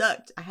they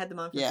sucked. I had them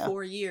on for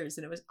 4 years,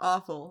 and it was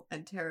awful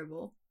and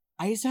terrible.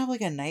 I used to have,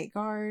 like, a night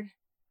guard.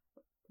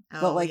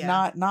 But, like,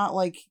 not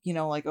like, you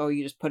know, like, oh,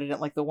 you just put it in,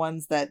 like, the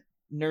ones that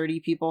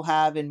nerdy people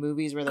have in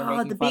movies where they're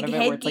making fun of it,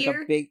 where it's, like,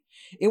 a big...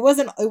 It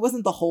wasn't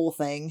the whole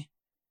thing.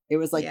 It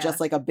was, like, just,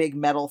 like, a big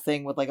metal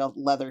thing with, like, a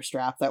leather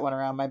strap that went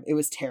around my... It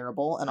was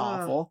terrible and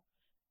awful.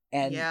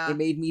 and Yeah. it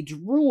made me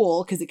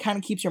drool because it kind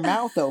of keeps your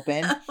mouth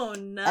open. Oh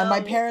no. And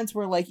my parents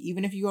were like,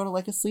 even if you go to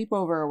like a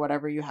sleepover or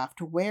whatever, you have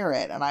to wear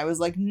it. And I was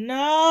like,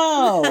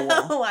 no.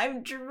 No,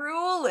 I'm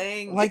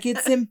drooling. Like,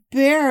 it's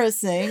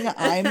embarrassing.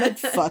 I'm a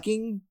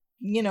fucking,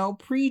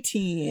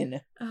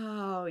 preteen.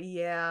 Oh,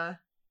 yeah.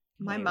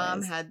 My mom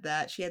Anyways. had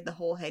that. She had the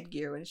whole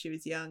headgear when she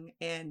was young.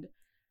 And,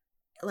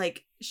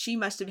 like, she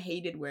must have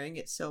hated wearing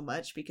it so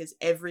much because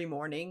every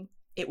morning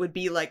it would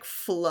be, like,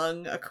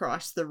 flung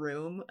across the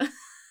room.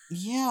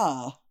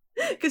 Yeah.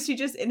 Because she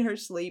just, in her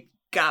sleep,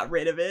 got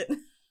rid of it.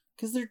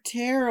 Because they're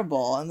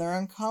terrible and they're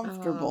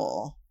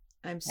uncomfortable.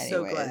 I'm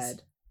so Anyways.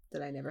 glad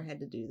that I never had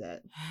to do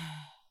that.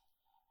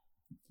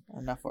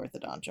 Enough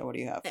orthodontia. What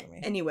do you have for me?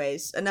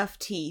 Anyways, enough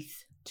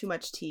teeth. Too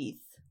much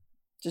teeth.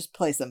 Just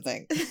play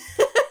something.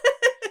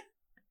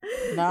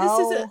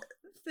 No.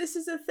 This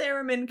is a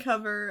theremin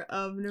cover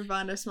of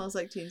Nirvana Smells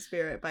Like Teen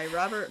Spirit by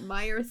Robert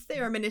Meyer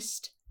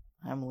Thereminist.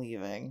 I'm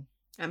leaving.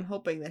 I'm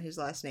hoping that his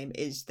last name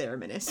is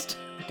Thereminist.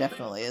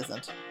 Definitely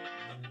isn't.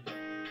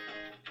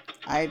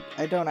 I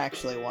don't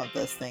actually want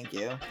this, thank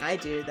you. I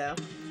do, though.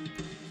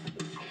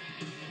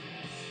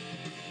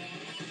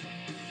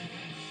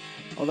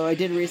 Although I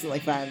did recently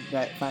find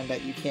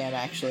out you can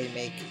actually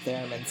make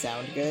theremin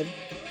sound good.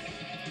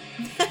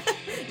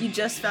 You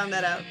just found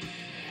that out.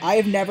 I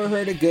have never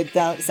heard a good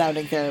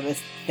sounding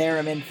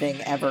theremin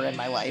thing ever in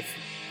my life.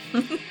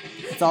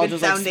 It's all Good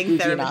just like sounding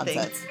spooky theremin thing.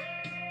 nonsense.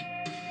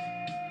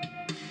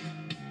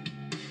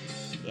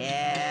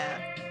 Yeah.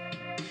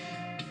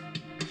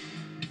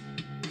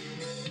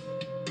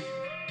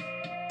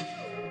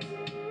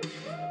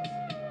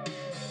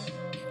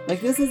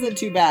 Like, this isn't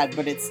too bad,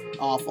 but it's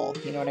awful.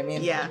 You know what I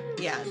mean? Yeah.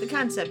 The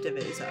concept of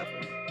it is awful.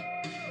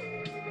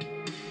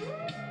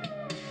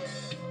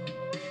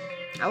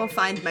 I will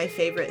find my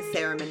favorite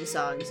theremin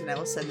songs and I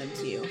will send them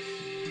to you.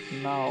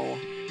 No.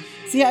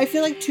 See, I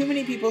feel like too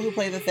many people who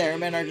play the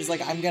theremin are just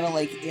like, I'm gonna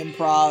like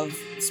improv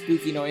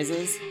spooky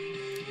noises.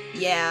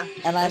 Yeah.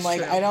 And I'm that's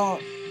like,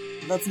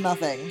 true. that's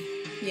nothing.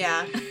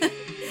 Yeah.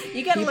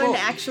 You gotta learn to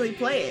actually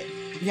play it.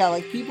 Yeah,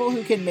 like people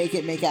who can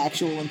make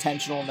actual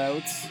intentional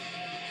notes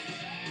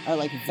are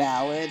like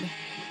valid.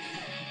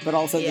 But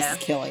also this is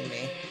killing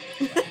me.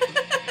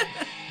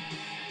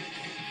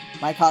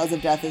 My cause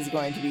of death is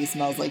going to be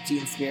Smells Like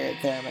Teen Spirit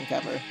theremin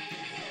cover.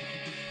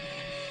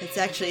 It's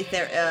actually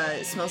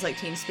Smells Like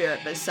Teen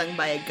Spirit, but sung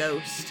by a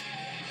ghost.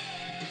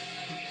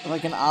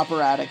 Like an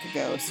operatic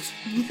ghost.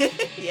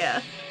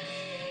 Yeah.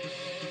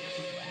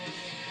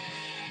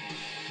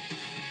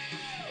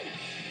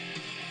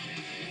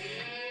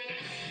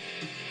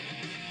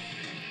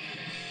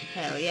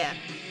 Hell yeah.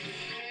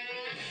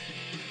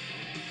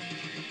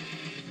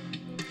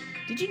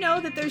 Did you know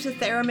that there's a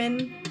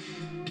theremin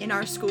in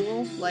our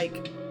school,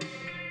 like,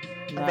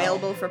 No.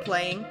 available for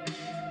playing?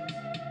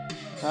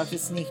 You'll have to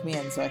sneak me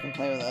in so I can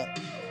play with it.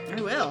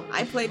 I will.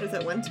 I played with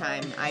it one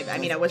time. I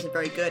mean, I wasn't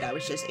very good. I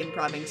was just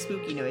improvising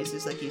spooky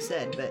noises, like you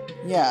said, but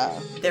Yeah.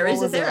 there is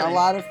a Listen, theremin. A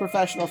lot of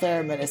professional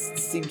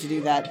thereminists seem to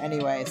do that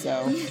anyway,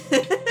 so...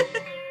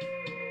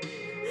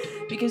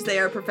 Because they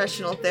are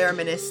professional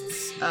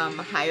thereminists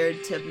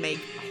hired to make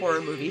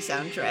horror movie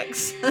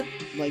soundtracks.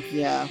 like,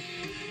 yeah.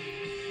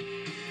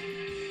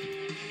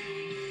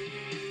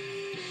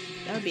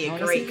 That would be I a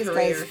wanna great see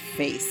career. this guy's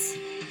face.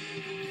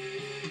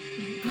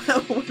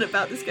 What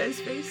about this guy's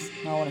face?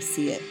 I want to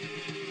see it.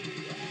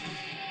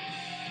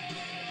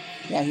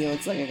 Yeah, he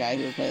looks like a guy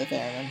who would play the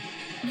theremin.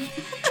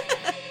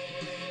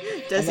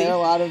 Does and he? there are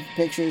a lot of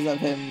pictures of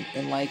him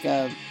in like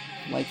a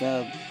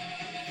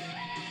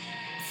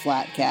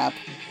flat cap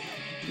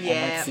and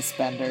Yeah. like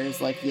suspenders.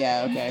 Like,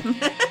 yeah, okay.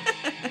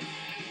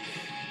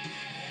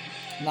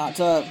 Not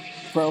to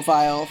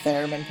profile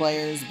theremin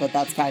players, but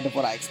that's kind of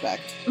what I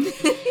expect.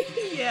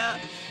 Yeah.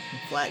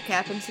 Flat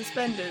cap and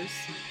suspenders.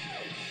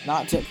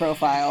 Not to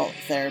profile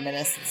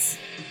thereminists,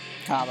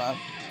 comma,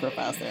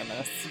 profiles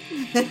thereminists.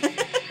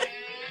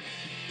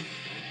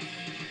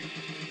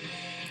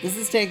 This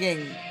is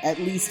taking at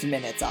least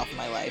minutes off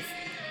my life.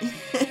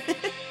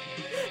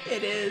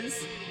 It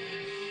is.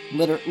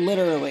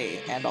 Literally,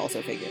 and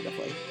also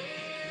figuratively.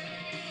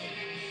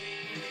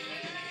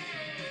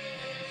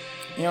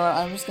 You know what,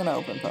 I'm just gonna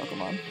open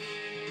Pokemon.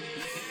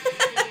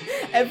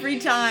 Every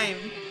time.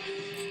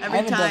 Every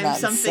haven't done time that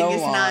in something so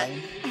is not long.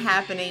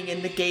 happening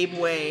in the Gabe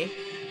way,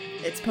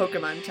 it's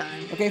Pokemon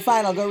time. Okay,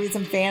 fine, I'll go read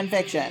some fan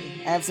fiction.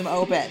 I have some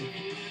open.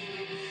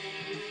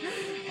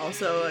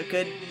 Also a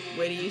good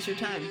way to use your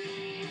time.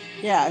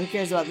 Yeah, who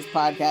cares about this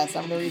podcast?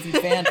 I'm gonna read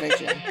some fan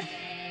fiction.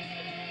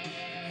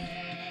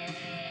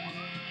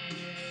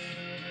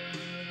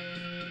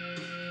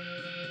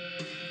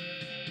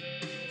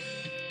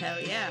 Hell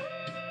yeah.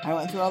 I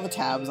went through all the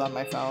tabs on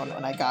my phone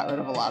and I got rid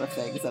of a lot of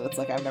things that it's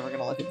like I'm never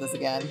gonna look at this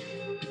again.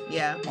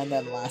 Yeah. And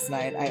then last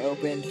night I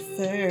opened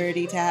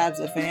 30 tabs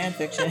of fan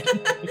fiction.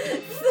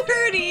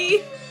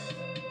 30!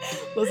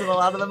 Listen, a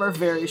lot of them are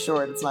very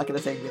short. It's not gonna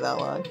take me that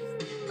long.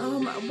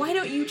 Why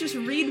don't you just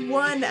read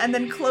one and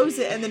then close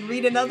it and then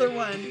read another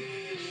one?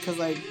 Because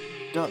I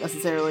don't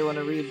necessarily want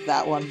to read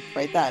that one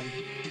right then.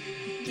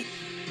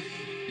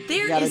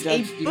 There gotta is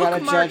judge. a You gotta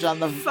bookmark judge on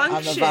the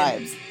function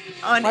vibes.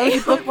 on Why would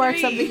you bookmark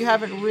AO3. something you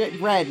haven't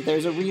read?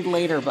 There's a read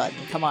later button.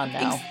 Come on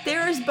now.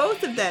 There is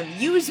both of them.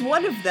 Use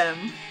one of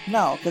them.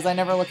 No, because I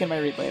never look in my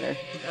read later.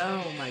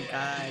 Oh my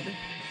god.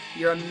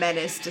 You're a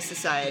menace to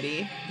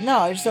society. No,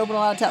 I just open a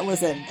lot of tabs.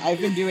 Listen, I've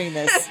been doing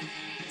this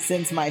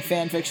since my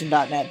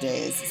fanfiction.net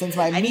days, since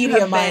my And you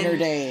media have minor been-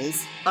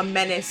 days, A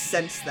menace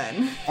since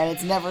then. and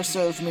it's never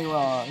served me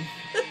wrong.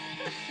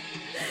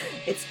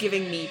 It's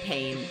giving me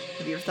pain.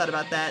 Have you ever thought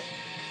about that?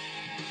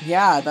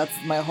 Yeah, that's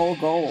my whole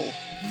goal.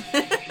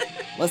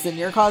 Listen,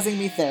 you're causing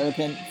me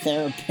therapin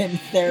pain.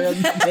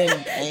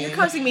 You're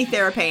causing me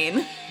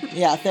therapain.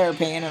 Yeah,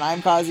 therapain, and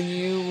I'm causing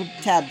you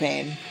tab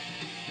pain.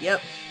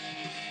 Yep.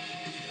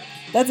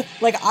 That's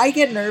like, I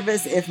get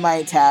nervous if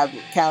my tab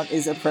count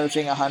is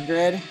approaching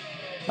 100.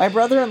 My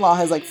brother-in-law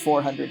has like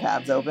 400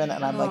 tabs open,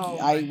 and I'm Oh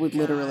like, I my would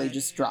literally God.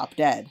 just drop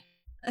dead.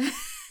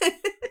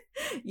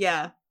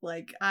 Yeah,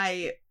 like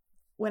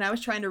when I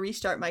was trying to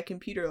restart my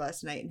computer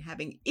last night and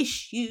having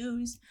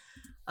issues,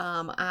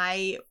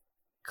 I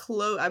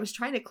was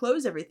trying to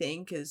close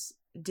everything because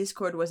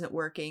Discord wasn't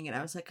working, and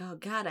I was like, oh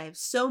god, I have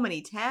so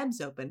many tabs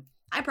open.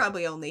 I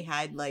probably only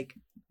had like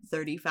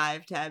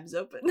 35 tabs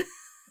open.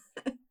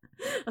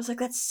 I was like,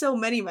 that's so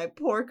many, my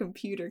poor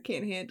computer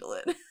can't handle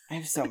it. I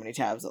have so many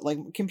tabs. Like,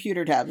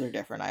 computer tabs are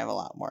different. I have a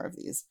lot more of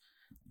these.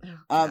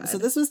 Oh, So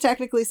God. this was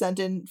technically sent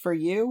in for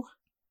you,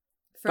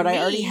 For but I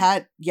already me?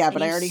 had, And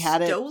but I you already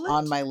had it stole it?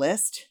 on my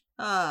list.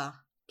 Ah,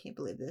 can't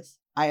believe this.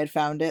 I had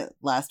found it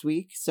last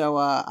week, so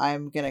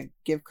I'm gonna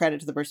give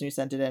credit to the person who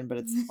sent it in, but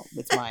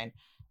it's mine.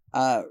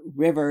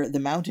 River, the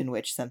Mountain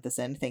Witch, sent this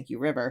in. Thank you,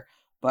 River.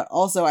 But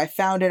also, I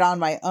found it on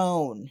my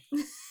own.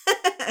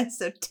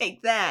 So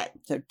take that.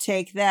 So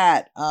take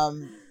that.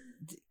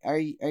 Are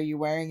you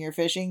wearing your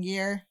fishing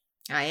gear?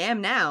 I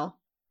am now.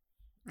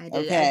 I had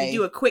Okay. to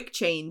do a quick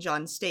change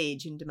on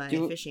stage into my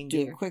Do fishing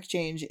do gear. a quick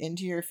change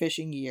into your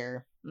fishing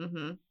gear.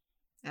 Mm-hmm.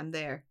 I'm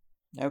there.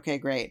 Okay,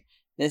 great.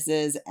 This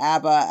is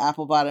ABBA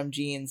Apple Bottom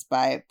Jeans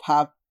by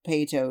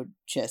Potato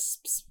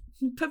Chisps.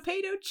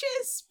 Potato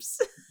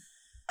chisps.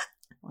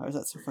 Why was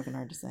that so fucking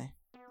hard to say?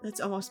 That's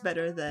almost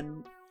better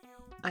than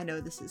I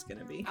know this is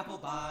gonna be.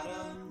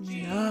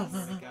 Yeah.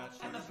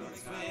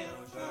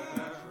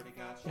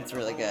 It's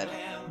really good.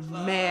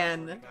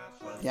 Man,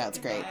 Yeah, it's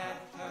great.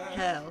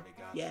 hell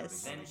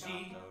yes.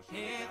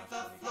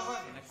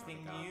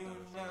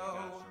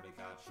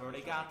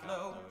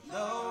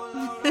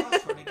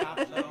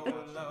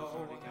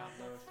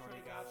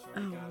 Oh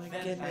my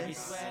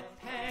goodness.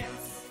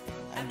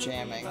 I'm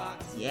jamming.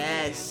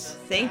 Yes.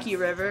 Thank you,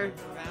 River.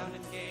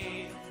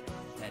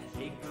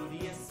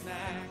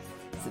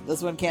 So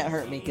this one can't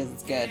hurt me because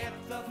it's good.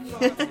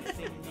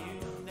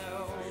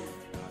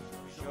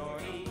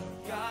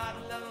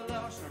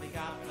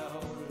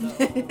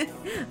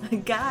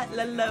 Got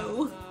la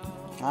low.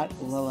 Hot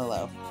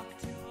low.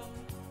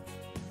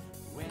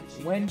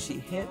 When she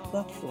hit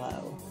the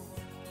flow.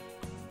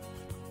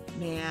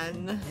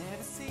 Man.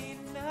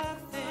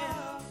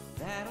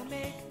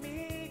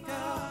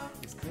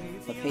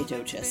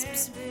 Potato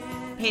Chisps.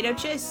 Potato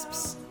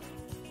chisps.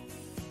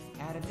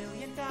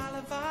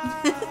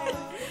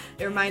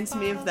 It reminds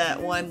me of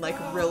that one, like,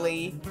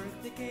 really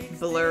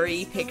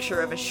blurry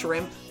picture of a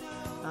shrimp.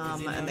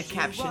 And the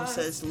caption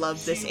says,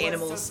 "Love this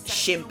animal's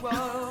shimp."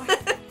 Oh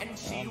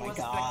my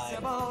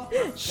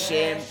god.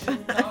 Shimp.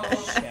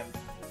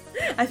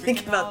 I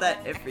think about that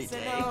every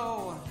day.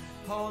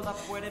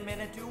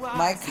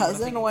 My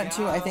cousin went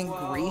to, I think,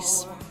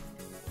 Greece.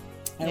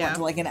 And Yeah. went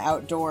to like an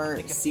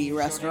outdoor sea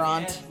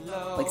restaurant,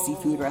 like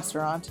seafood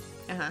restaurant.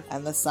 Uh-huh.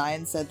 And the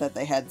sign said that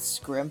they had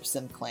scrimps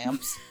and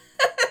clamps.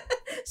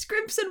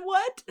 Scrimps and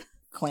what?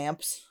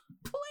 Clamps.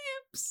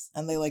 Clamps.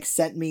 And they like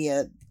sent me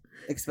a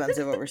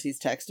expensive overseas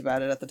text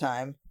about it at the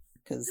time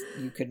because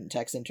you couldn't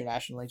text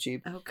internationally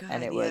cheap. Oh god.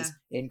 And it was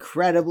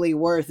incredibly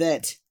worth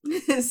it.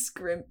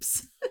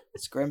 Scrimps.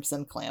 Scrimps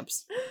and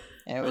clamps.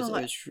 And it was, Oh,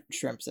 it was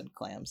shrimps and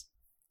clams.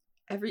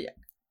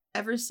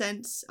 Ever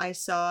since I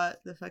saw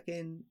the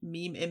fucking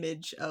meme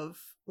image of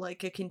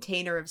like a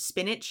container of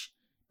spinach,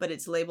 but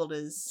it's labeled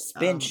as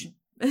Spinch.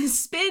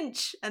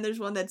 Spinch, and there's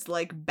one that's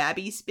like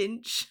Babby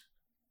Spinch.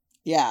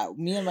 Yeah,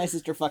 me and my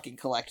sister fucking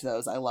collect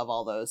those. I love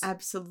all those.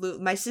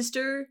 Absolutely. My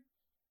sister,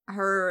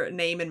 her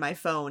name in my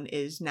phone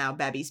is now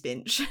Babby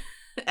Spinch,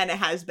 and it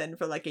has been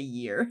for like a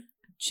year.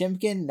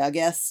 Chimkin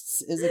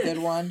Nuggets is a good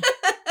one.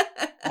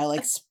 I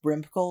like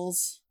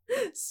Sprinkles.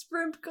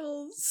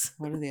 Sprinkles.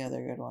 What are the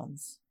other good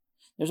ones?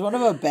 There's one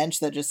of a bench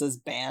that just says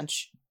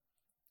Banch.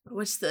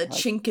 What's the Like-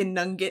 Chinkin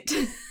Nugget?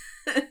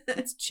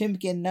 It's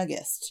Chimkin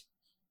Nuggest.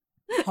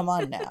 Come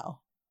on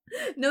now.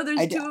 No, there's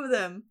I two of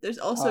them. There's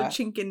also Alright.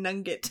 Chinkin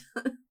Nugget.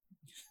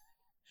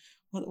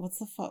 What's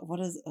the fuck? What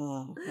is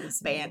some other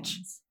Banch.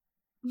 ones?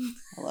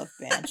 I love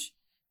Banch.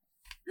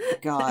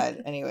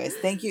 God. Anyways,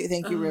 thank you,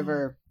 Oh,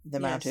 River, the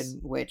yes. Mountain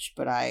Witch,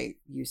 but I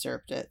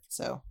usurped it.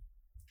 So,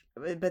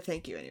 But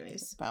thank you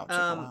anyways. wow,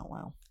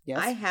 wow. Yes.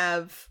 I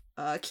have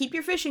keep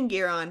your fishing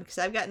gear on because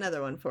I've got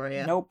another one for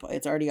you. Nope,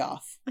 it's already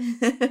off.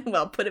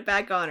 Well, put it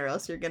back on or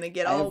else you're gonna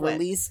get all I've wet.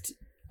 released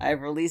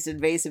I've released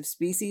invasive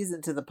species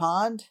into the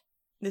pond.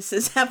 This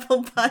is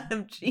Apple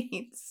Bottom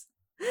Jeans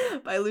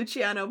by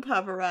Luciano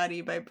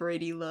Pavarotti by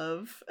Brady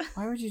Love.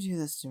 Why would you do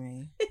this to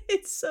me?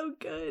 It's so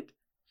good.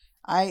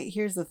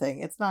 Here's the thing.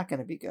 It's not going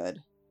to be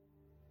good.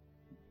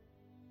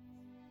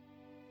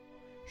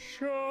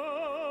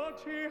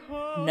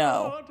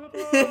 No.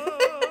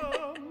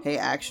 Hey,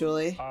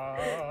 actually?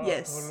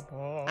 Yes.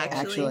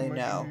 Actually,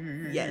 no.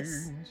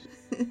 Yes.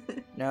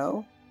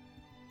 No?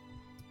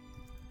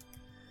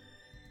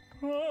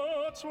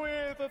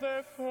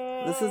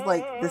 This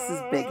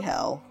is big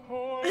hell.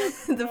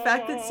 The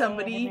fact that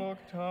somebody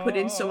put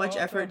in so much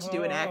effort to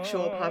do an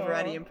actual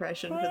Pavarotti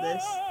impression for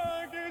this.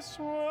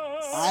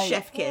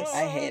 Chef kiss.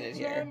 I hate it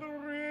here.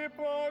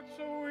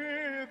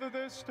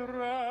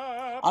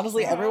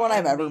 Honestly, everyone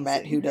I've ever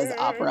met who does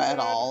opera at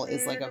all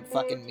is like a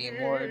fucking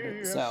meme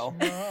lord, so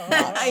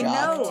not I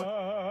shocked.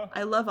 know.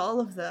 I love all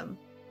of them.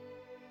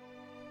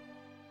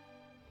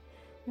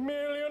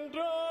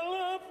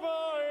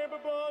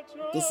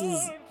 This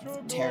is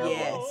terrible.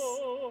 Yes.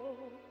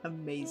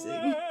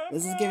 Amazing.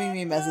 This is giving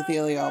me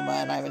mesothelioma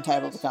and I'm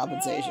entitled to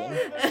compensation.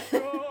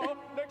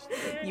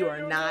 You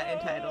are not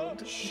entitled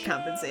to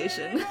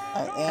compensation.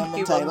 I am You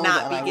entitled will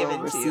not and be I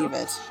given will to receive you.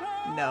 it.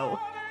 No.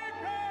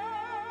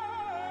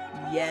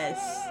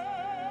 Yes.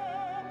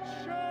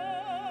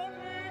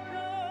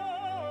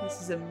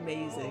 This is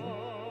amazing.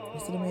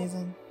 Is it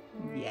amazing?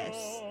 Yes,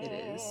 it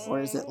is. Or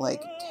is it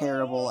like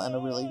terrible and a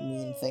really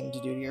mean thing to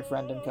do to your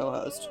friend and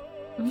co-host?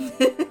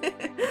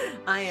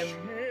 I am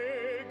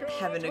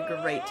having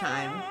a great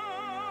time.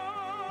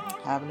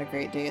 Having a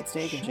great day at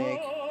Steak and Shake.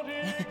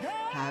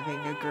 Having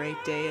a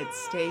great day at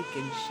Steak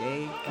and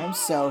Shake. I'm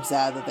so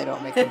sad that they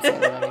don't make them say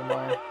that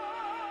anymore.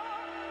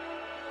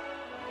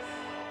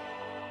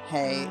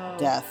 Hey, Oh.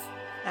 death.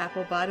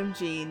 Apple bottom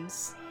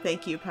jeans.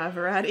 Thank you,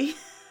 Pavarotti.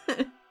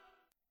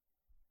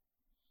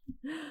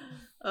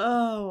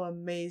 Oh,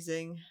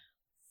 amazing.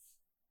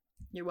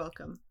 You're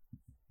welcome.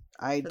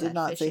 I For did that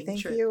not say fishing thank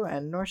trip. you,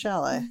 and nor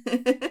shall I.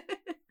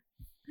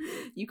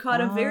 You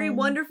caught a very Um,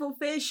 wonderful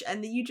fish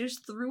and then you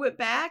just threw it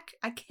back?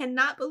 I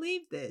cannot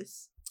believe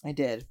this. I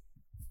did.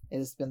 It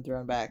has been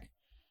thrown back.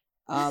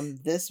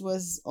 This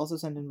was also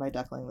sent in by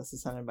Duckling. This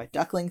is sent in by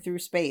Duckling Through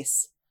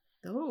Space.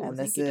 Oh, And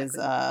this thank you, is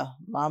Duckling.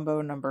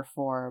 Mambo number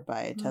 4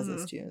 by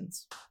Tezza's Mhm.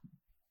 Tunes.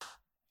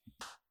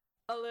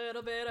 A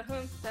little bit of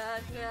What?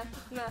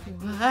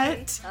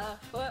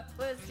 what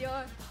was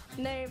your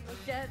name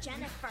again?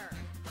 Jennifer.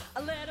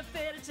 A little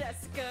bit of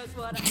Jessica's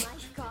what I Oh my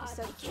God,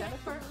 So I can't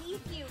Jennifer?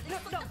 believe you. No,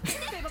 babe,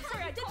 I'm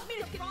sorry, I didn't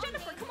mean to get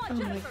Jennifer. Come on, Oh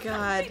my Jennifer.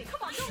 God. Baby,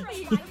 come on, don't rush.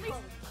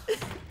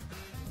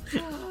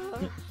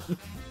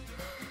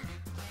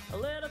 A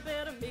little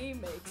bit of me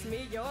makes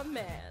me your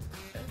man.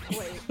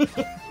 Wait.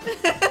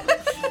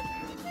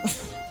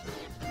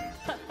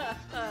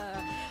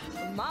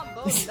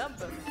 Mambo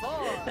number 4.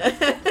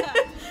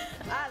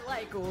 I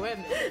like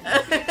women.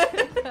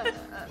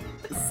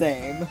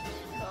 Same.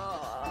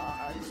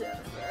 Oh,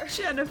 Jennifer.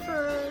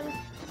 Jennifer.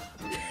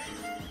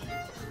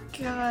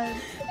 God.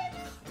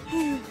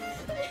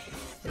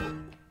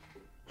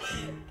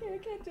 I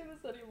can't do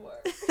this anymore.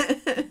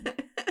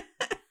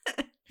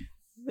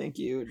 Thank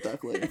you,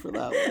 Duckling, for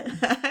that one.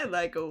 I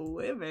like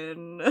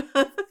women.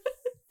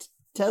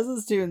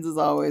 Tezza's Tunes is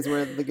always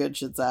where the good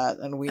shit's at,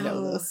 and we know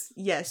Oh, this.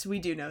 Yes, we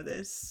do know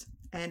this.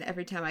 And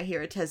every time I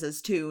hear a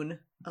Tezza's tune,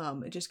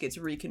 it just gets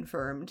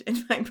reconfirmed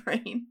in my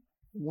brain.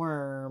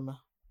 Worm.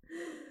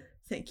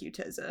 Thank you,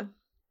 Tezza.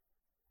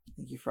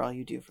 Thank you for all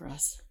you do for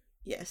us.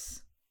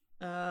 Yes.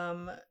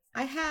 I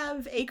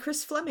have a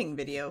Chris Fleming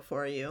video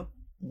for you.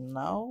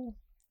 No?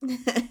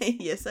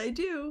 Yes, I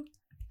do.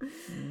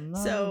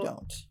 No, So- you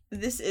don't.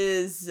 This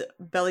is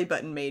Belly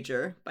Button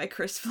Major by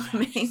Chris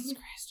Fleming. Jesus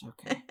Christ,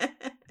 okay.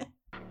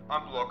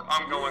 Look,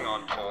 I'm going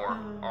on tour,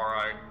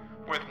 alright?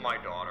 With my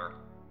daughter,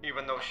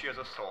 even though she has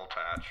a soul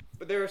patch.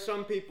 But there are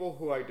some people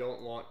who I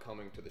don't want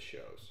coming to the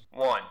shows.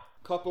 1.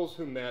 Couples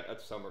who met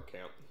at summer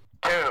camp.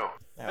 2. Oh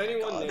my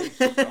Anyone God. named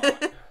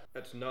Scott.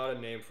 That's not a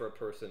name for a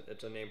person,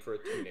 it's a name for a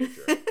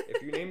teenager.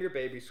 If you name your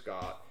baby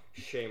Scott,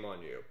 shame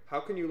on you.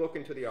 How can you look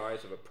into the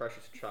eyes of a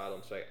precious child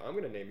and say, I'm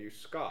gonna name you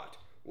Scott?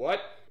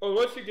 What?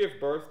 Unless you give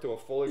birth to a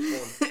fully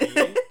formed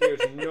being, there's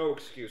no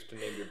excuse to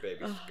name your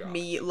baby Scott.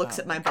 Me looks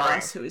Oh at my my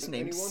boss, God. who is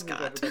named Anyone Scott.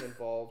 who's ever been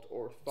involved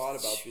or thought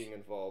about being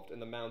involved in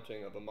the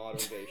mounting of a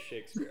modern-day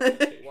Shakespeare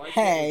adaptation. Why can't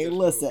Hey, we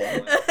just listen.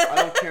 move on? I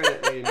don't care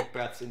that Lady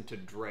Macbeth's into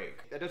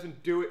Drake. That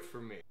doesn't do it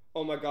for me.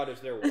 Oh my God, is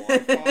there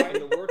Wi-Fi?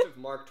 In the words of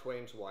Mark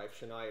Twain's wife,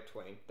 Shania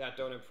Twain, that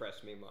don't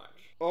impress me much.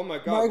 Oh my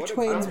God, Mark what a-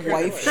 Twain's I don't care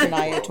wife, that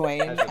Shania Pro Twain,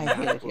 has a I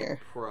hate it MacBook here.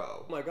 Pro.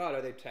 Oh my God,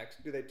 are they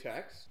text? Do they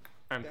text?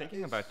 I'm That thinking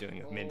is about doing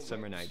a so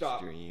Midsummer much- Night's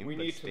Stop. Dream, We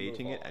but need to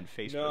staging move it on. and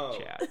Facebook No.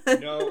 chat.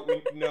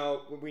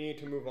 No, we need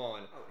to move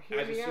on. Hear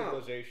As a me out.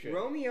 civilization.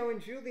 Romeo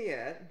and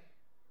Juliet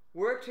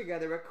work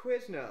together at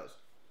Quiznos.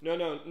 No.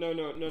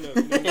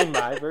 In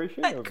my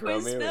version of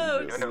Quiz Romeo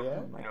notes. and Oh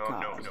Juliet, my No,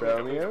 God. no.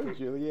 Romeo and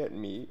Juliet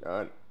meet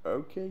on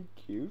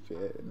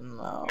OkCupid.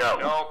 No.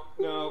 No.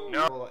 No.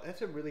 Well,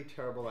 that's a really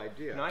terrible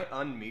idea. Can I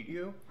unmeet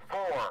you? 4.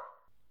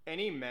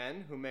 any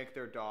men who make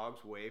their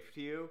dogs wave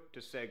to you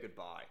to say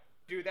goodbye.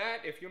 Do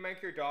that. If you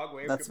make your dog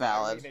wave That's goodbye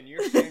valid. to me, then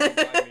you're saying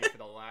goodbye to me for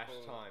the last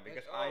time,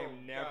 because I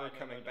am never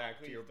coming back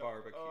to your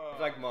barbecue. It's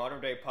like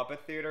modern day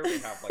puppet theater. We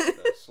have like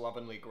the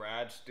slovenly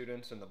grad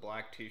students in the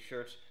black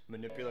t-shirts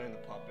manipulating the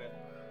puppet.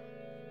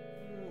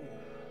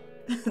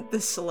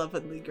 The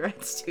slovenly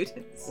grad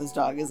students. This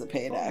dog is a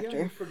paid Yeah, you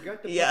actor.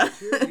 forget the Yeah.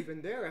 puppeteer is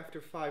even there after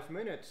 5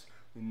 minutes.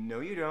 No,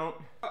 you don't.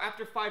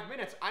 After 5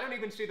 minutes, I don't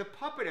even see the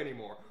puppet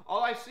anymore.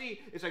 All I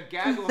see is a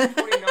gaggle of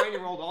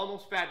 29-year-old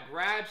almost fat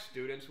grad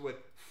students with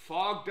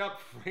fogged up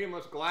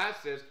frameless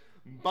glasses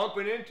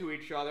bumping into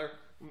each other,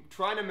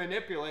 trying to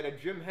manipulate a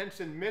Jim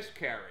Henson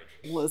miscarriage.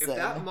 Listen, If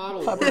that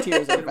model puppeteers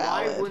worked, are then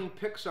why valid. wouldn't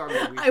Pixar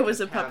movies I was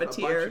just a have bunch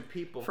puppeteer of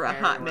people for a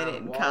carrying hot around minute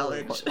in Wally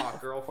college. with a hot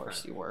Of girlfriend?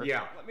 course you were.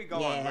 Yeah, let me go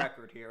on Yeah.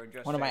 record here and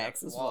just One of say my that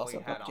exes was Wally also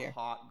a had a puppeteer.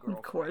 hot girlfriend.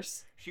 Of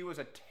course. She was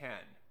a 10.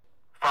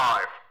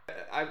 5.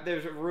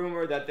 There's a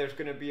rumor that there's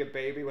going to be a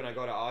baby when I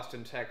go to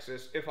Austin,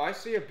 Texas. If I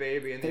see a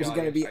baby in the There's audience,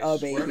 gonna be I a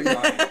swear to baby.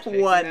 God, I'm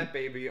taking One. that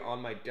baby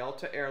on my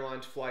Delta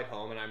Airlines flight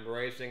home, and I'm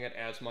raising it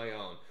as my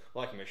own,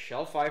 like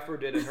Michelle Pfeiffer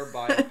did in her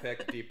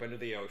biopic, Deep Into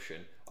the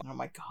Ocean. Oh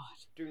my god.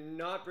 Do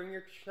not bring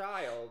your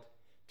child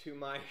to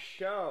my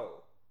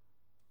show.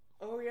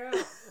 Oh yeah,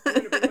 I'm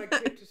gonna bring my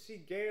kid to see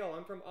Gail.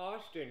 I'm from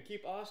Austin.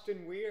 Keep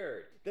Austin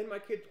weird. Then my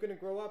kid's gonna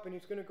grow up and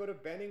he's gonna go to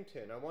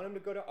Bennington. I want him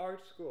to go to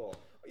art school.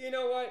 You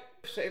know what?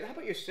 How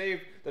about you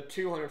save the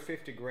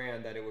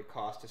 $250,000 that it would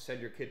cost to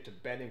send your kid to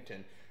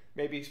Bennington?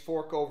 Maybe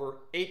fork over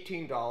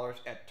 $18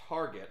 at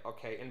Target,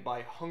 okay, and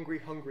buy Hungry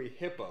Hungry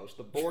Hippos,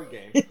 the board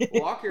game.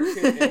 Lock your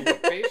kid in your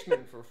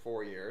basement for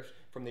 4 years,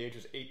 from the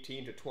ages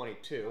 18 to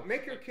 22.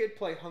 Make your kid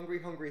play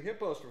Hungry Hungry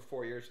Hippos for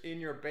 4 years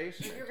in your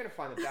basement. You're going to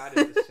find that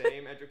is the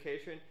same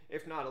education,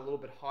 if not a little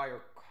bit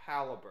higher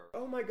caliber.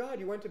 Oh my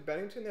god, you went to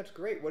Bennington? That's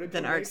great. What did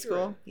Then you art major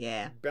school? in?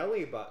 Yeah.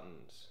 Belly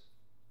buttons.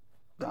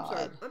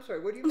 God. I'm sorry.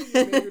 What do you mean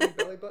you majored in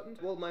belly buttons?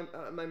 Well,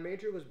 my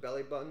major was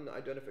belly button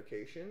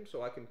identification,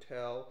 so I can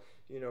tell,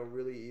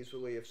 really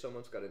easily if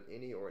someone's got an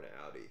innie or an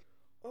outie.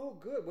 Oh,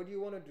 good. What do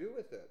you want to do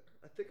with it?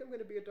 I think I'm going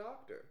to be a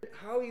doctor.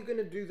 How are you going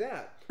to do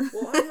that?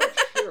 Well, I'm not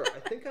sure. I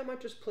think I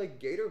might just play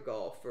gator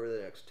golf for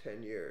the next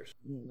 10 years.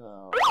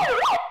 No.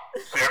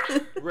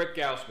 6. Rick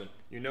Gaussman,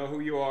 you know who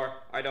you are.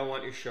 I don't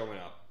want you showing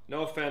up.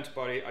 No offense,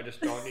 buddy. I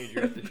just don't need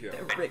you at the show.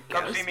 Rick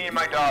Come see me and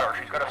my daughter.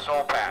 She's got a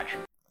soul patch.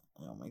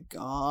 Oh my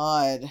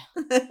god.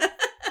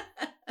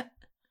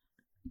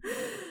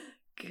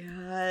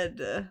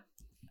 God.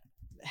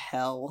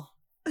 Hell.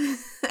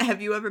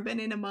 Have you ever been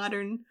in a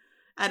modern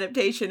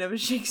adaptation of a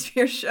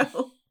Shakespeare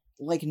show?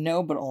 Like,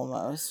 no, but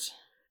almost.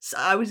 So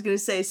I was gonna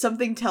say,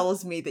 something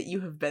tells me that you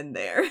have been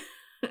there.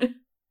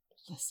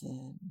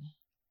 Listen.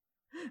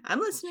 I'm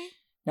listening.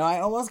 No,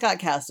 I almost got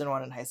cast in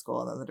one in high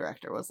school, and then the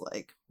director was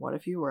like, what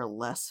if you were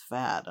less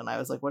fat? And I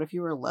was like, what if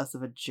you were less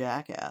of a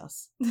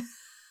jackass?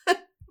 Oh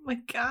my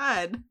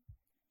god.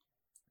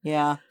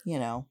 Yeah,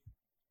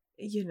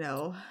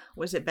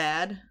 Was it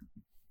bad?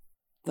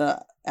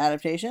 The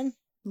adaptation?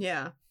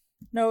 Yeah.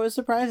 No, it was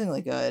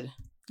surprisingly good.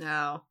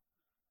 No.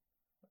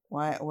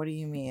 Why? What do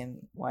you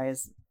mean? Why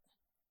is...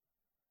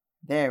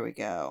 There we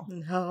go.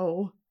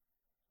 No.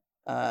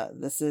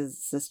 This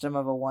is System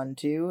of a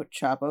 1-2,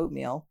 Chop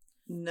Oatmeal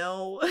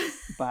No.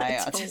 by I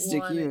don't Autistic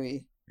want it.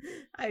 Yui.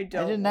 I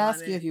don't I didn't want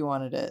ask you if you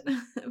wanted it.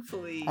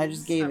 Please. I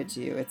just gave I'm it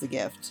to you. It's a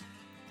gift.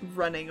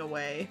 running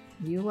away.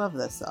 You love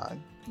this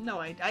song. No,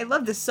 I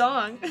love this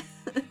song.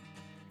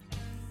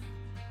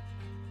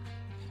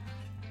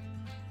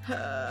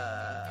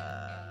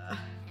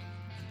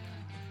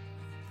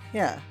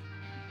 Yeah.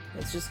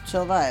 It's just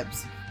chill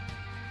vibes.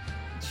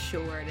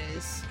 Sure it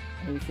is.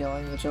 Are you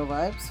feeling the chill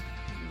vibes?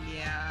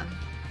 Yeah.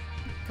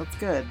 That's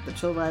good. The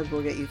chill vibes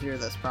will get you through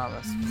this,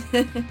 promise.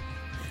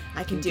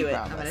 I can Pinky do it.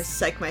 promise. I'm gonna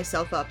psych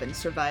myself up and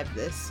survive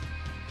this.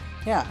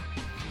 Yeah.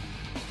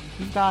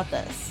 You've got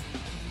this.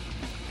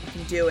 I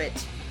can do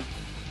it.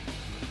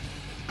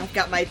 I've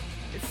got my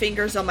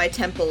fingers on my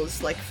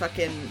temples like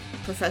fucking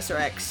Professor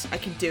X. I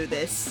can do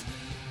this.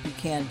 You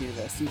can do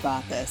this. You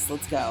got this.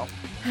 Let's go.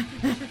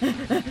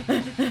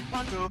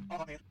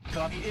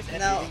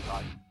 No.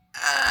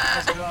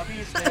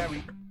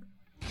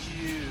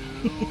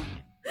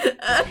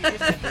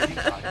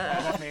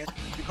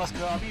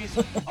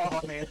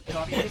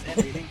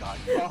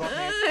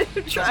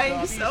 I'm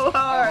trying so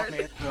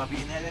hard.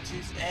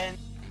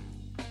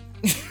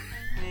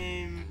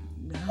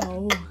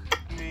 No.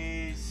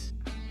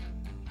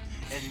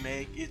 And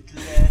make it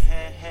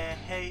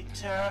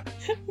later.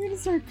 I'm gonna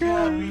start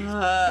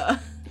crying.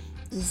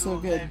 This is so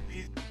good.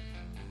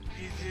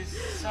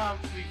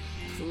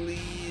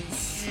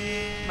 Please.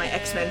 My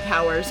X-Men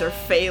powers are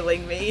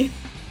failing me.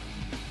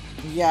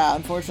 Yeah,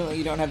 unfortunately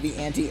you don't have the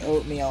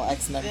anti-oatmeal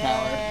X-Men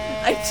power.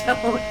 I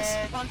don't.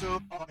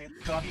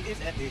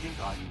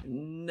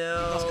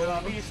 No.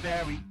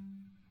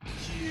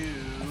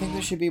 I think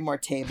there should be more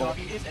table.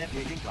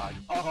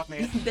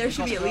 There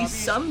should be at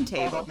least some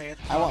table.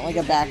 I want like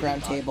a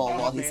background table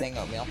while he's saying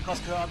oatmeal.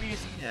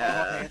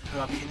 Yeah.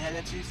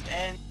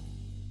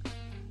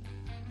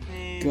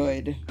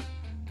 Good.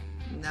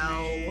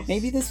 No.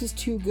 Maybe this was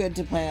too good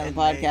to play on the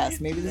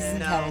podcast. Maybe this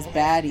isn't kind of as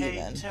bad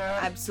even.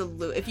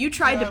 Absolutely. If you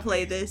tried to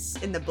play this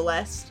in the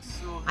Blessed,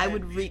 I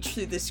would reach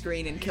through the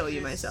screen and kill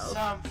you myself.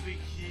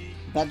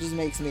 That just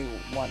makes me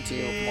want to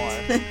more.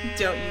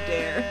 Don't you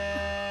dare.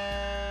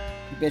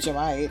 Bitch, I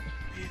might.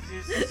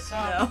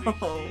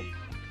 No.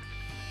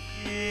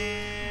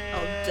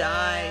 I'll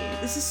die.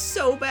 This is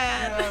so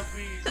bad.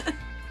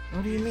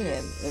 What do you mean?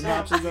 It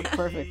matches up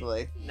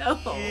perfectly. No.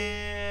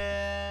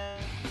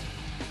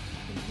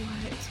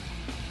 What?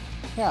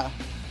 Yeah.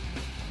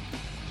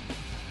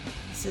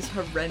 This is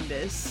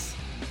horrendous.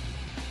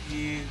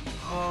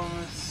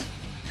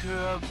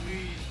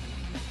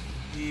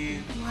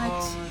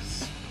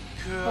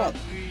 What?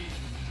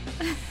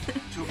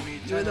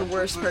 You're the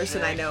worst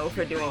person I know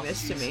for doing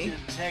this to me.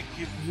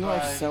 You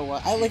are so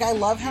well. I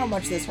love how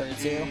much this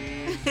hurts you.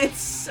 It's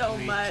so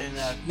much.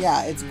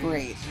 Yeah, it's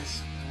great.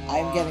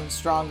 I'm getting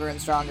stronger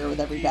and stronger with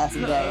every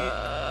passing day.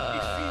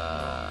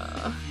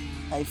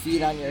 I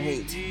feed on your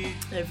hate.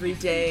 Every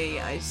day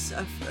I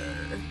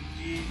suffer.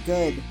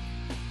 Good.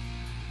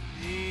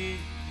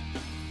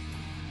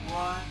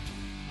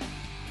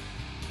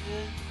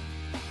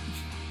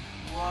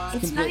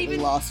 It's not Completely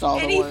even lost all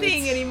the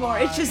anything words. anymore.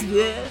 It's just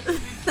bleh.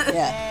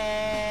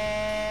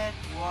 Yeah.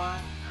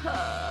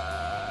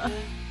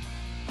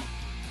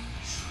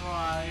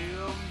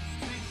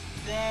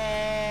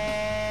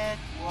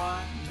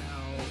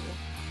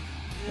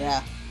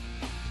 Yeah.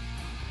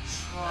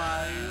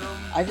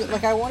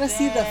 I want to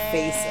see the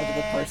face of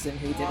the person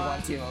who did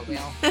 1-2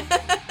 oatmeal.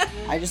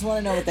 I just want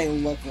to know what they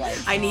look like.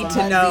 I need to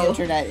Sometimes know. The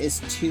internet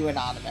is too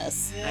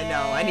anonymous. I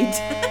know. I need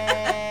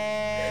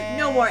to.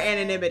 No more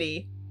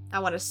anonymity. I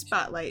want a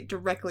spotlight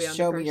directly on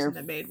Show the me your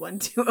person that made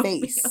 1-2 oatmeal.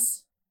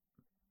 Face.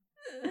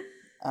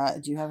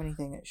 Do you have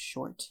anything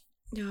short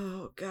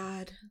Oh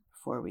God.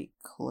 before we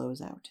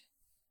close out?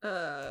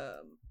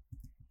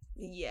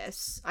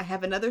 Yes. I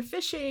have another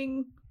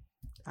fishing.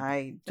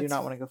 I do That's-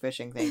 not want to go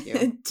fishing, thank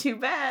you. Too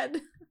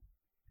bad.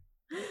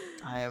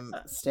 I am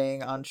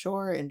staying on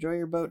shore. Enjoy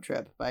your boat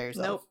trip by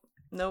yourself.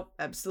 Nope,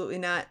 absolutely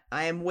not.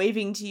 I am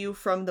waving to you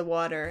from the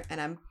water, and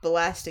I'm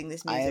blasting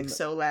this I am music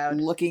so loud.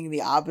 Looking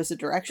the opposite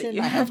direction.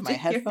 you I have have my to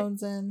hear it.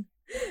 headphones in.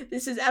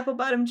 This is Apple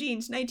Bottom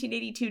Jeans,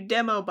 1982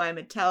 demo by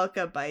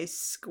Metallica by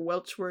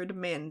Squelchward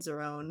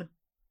Manzarone.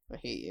 I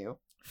hate you.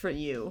 For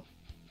you.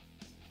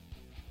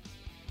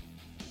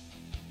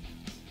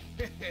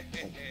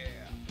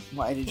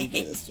 Why did you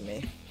do this to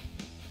me?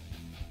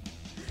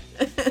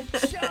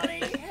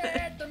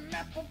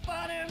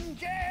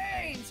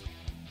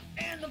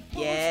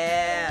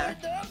 Yeah.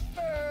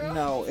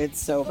 No, it's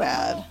so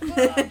bad.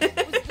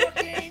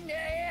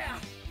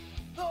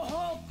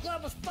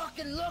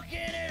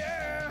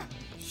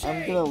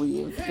 I'm gonna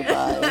leave.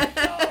 Goodbye.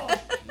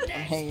 I'm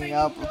hanging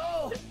up.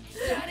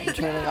 I'm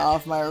turning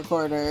off my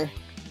recorder.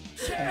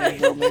 I'm gonna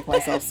go make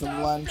myself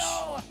some lunch.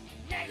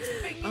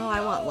 Oh,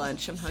 I want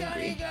lunch. I'm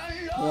hungry.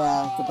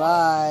 Yeah,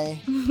 goodbye.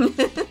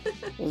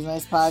 It was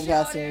nice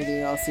podcasting with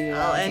you. I'll see you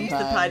I'll around end the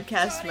sometime.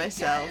 podcast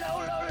myself.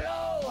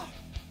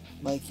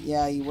 Like,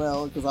 yeah, you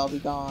will, because I'll be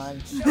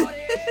gone.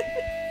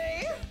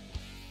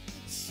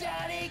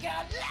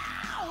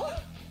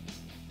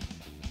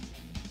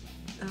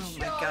 Oh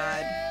my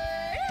god.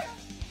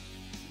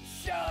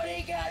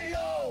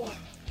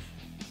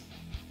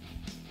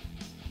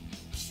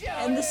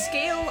 And the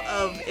scale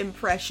of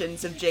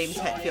impressions of James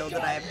Hetfield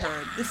that I have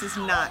heard, this is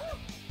not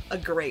a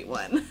great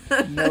one.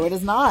 No, it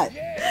is not.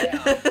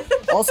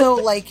 Also,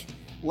 like,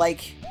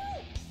 life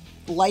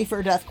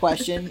or death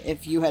question,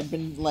 if you had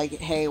been like,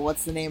 hey,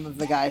 what's the name of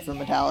the guy from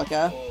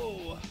Metallica?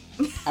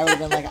 I would have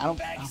been like, I don't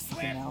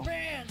fucking know.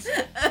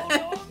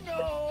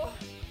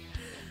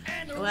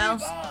 Well,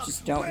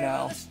 Just don't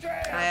know.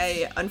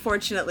 I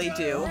unfortunately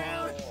do.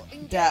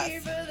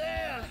 Death.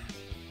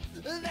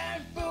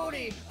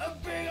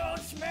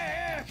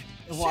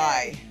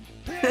 Why?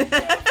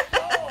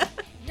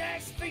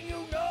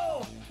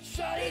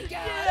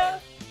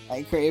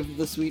 I craved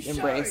the sweet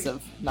embrace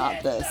of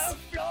not this.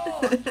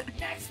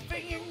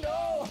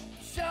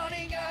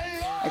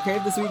 I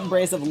craved the sweet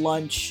embrace of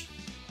lunch.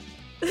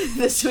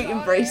 The sweet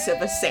embrace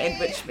of a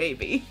sandwich,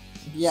 maybe.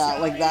 Yeah,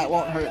 like that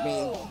won't hurt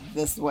me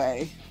this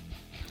way.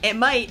 It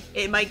might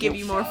give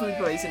you more food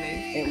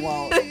poisoning. It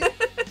won't.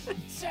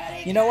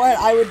 You know what?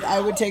 I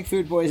would take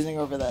food poisoning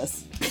over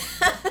this.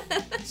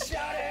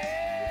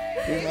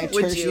 Doing my Would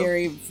you?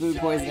 tertiary food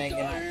poisoning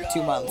in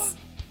 2 months.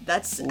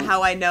 That's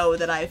how I know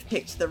that I've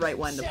picked the right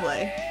one to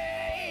play.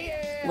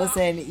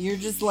 Listen, you're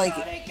just like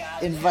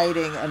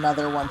inviting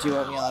another 1-2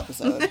 oatmeal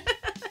episode.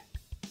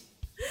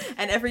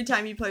 And every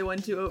time you play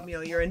 1-2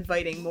 oatmeal, you're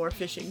inviting more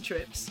fishing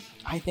trips.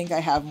 I think I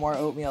have more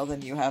oatmeal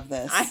than you have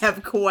this. I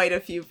have quite a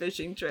few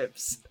fishing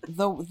trips.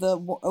 The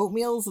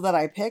oatmeals that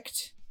I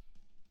picked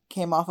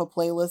came off a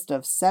playlist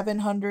of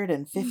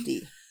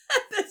 750.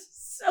 That's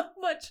so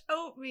much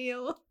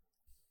oatmeal.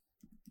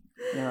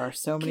 There are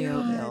so many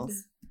God. oatmeals.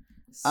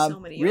 So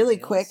many Really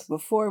oatmeals. quick,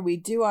 before we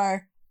do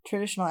our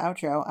traditional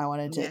outro, I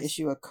wanted to Yes.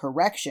 issue a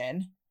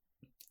correction.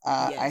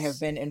 I Yes. have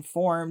been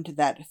informed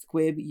that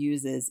Squib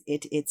uses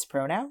its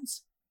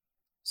pronouns.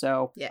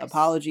 So Yes.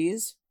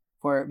 apologies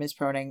for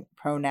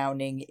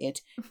mispronouncing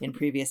it in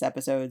previous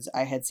episodes.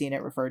 I had seen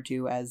it referred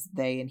to as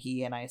they and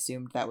he, and I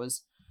assumed that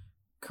was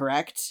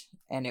correct,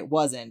 and it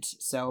wasn't.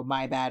 So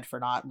my bad for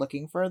not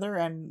looking further,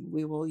 and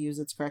we will use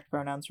its correct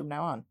pronouns from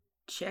now on.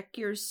 Check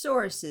your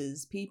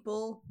sources,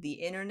 people. The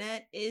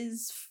internet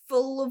is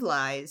full of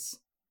lies.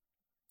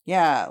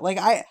 Yeah, like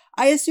I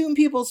assume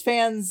people's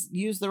fans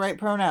use the right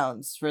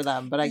pronouns for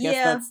them, but I guess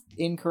Yeah. that's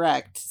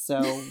incorrect.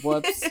 So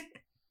whoops.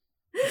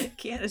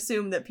 Can't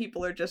assume that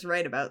people are just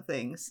right about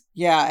things.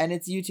 Yeah, and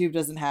its YouTube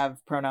doesn't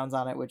have pronouns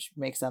on it, which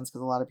makes sense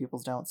because a lot of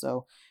people's don't.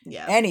 So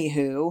Yeah.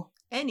 anywho,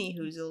 Any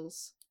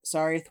hoozles.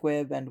 sorry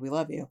Thwib, and we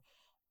love you.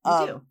 We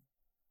do.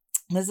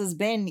 This has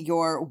been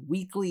your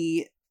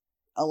weekly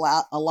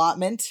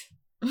allotment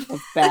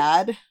of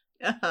Bad,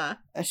 Uh-huh.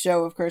 a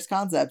show of cursed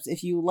concepts.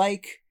 If you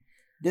like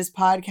this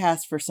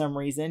podcast for some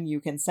reason, you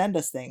can send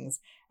us things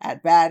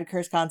at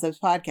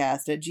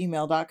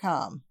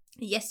badcursedconceptspodcast@gmail.com.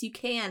 Yes, you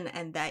can,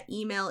 and that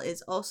email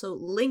is also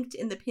linked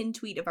in the pinned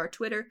tweet of our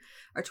Twitter.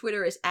 Our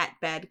Twitter is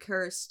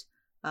 @badcursed.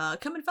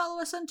 Come and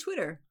follow us on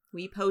Twitter.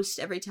 We post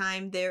every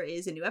time there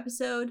is a new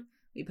episode.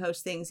 We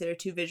post things that are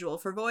too visual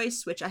for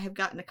voice, which I have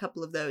gotten a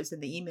couple of those in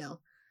the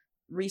email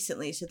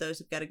recently, so those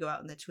have got to go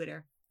out on the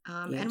Twitter.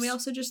 And we Yes.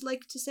 also just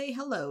like to say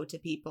hello to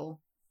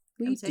people.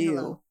 We Come say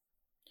do.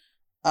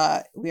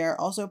 hello. We are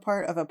also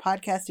part of a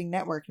podcasting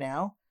network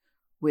now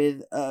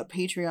with a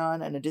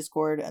Patreon and a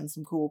Discord and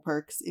some cool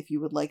perks. If you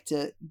would like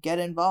to get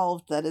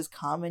involved, that is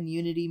Common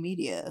Unity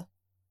Media.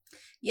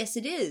 Yes,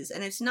 it is.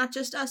 And it's not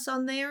just us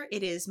on there.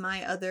 It is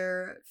my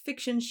other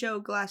fiction show,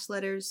 Glass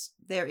Letters.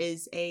 There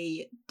is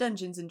a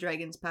Dungeons and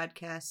Dragons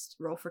podcast,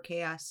 Roll for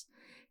Chaos.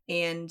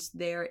 And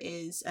there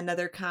is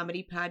another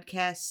comedy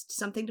podcast,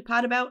 Something to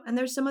Pod About. And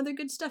there's some other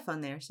good stuff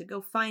on there. So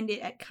go find it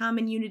at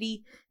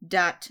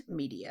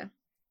commonunity.media.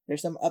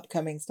 There's some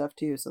upcoming stuff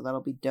too, so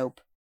that'll be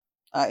dope.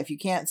 If you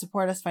can't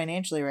support us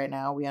financially right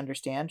now, we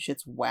understand.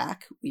 Shit's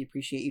whack. We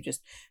appreciate you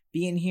just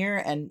being here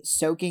and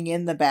soaking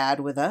in the bad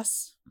with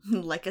us.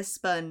 Like a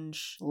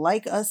sponge.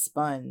 Like a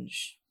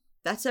sponge.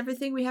 That's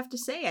everything we have to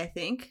say, I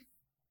think.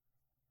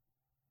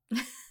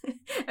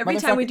 Every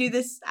time we do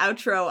this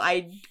outro,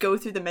 I go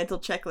through the mental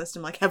checklist.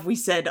 I'm like, have we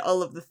said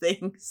all of the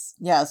things?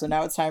 Yeah, so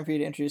now it's time for you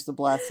to introduce the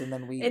blessed, and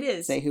then we It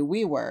is. say who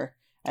we were.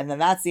 And then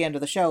that's the end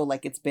of the show,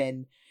 like it's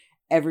been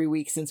every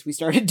week since we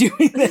started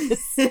doing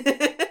this.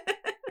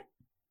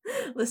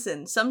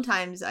 Listen,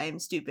 sometimes I am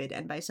stupid,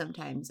 and by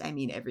sometimes I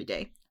mean every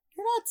day.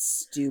 You're not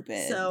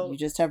stupid. So- You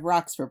just have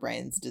rocks for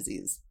brains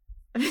disease.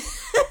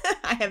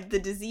 I have the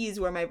disease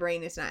where my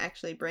brain is not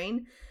actually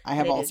brain. I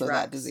have And it also is that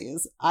rocks.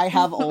 disease. I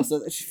have also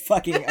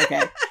fucking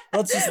okay.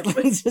 Let's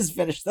just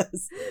finish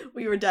this.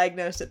 We were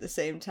diagnosed at the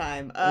same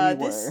time. We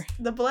were.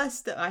 The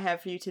blessed that I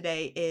have for you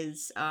today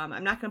is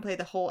I'm not going to play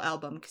the whole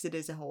album because it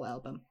is a whole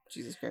album.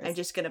 Jesus Christ. I'm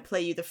just going to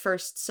play you the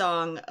first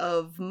song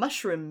of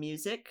Mushroom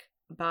Music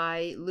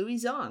by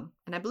Louis Zong.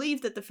 And I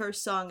believe that the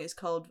first song is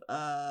called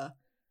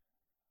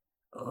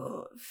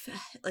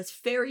it's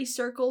Fairy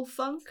Circle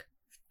Funk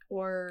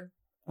or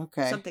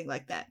Okay. something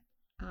like that.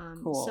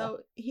 Cool. So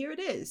here it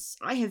is.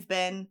 I have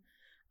been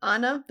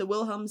Anna, the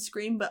Wilhelm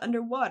scream, but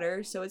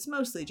underwater, so it's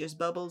mostly just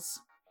bubbles.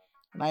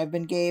 And I have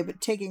been Gabe,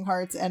 taking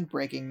hearts and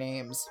breaking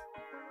names.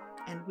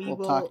 And we We'll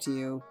will talk to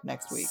you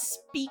next week.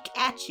 speak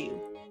at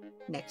you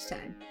next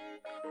time.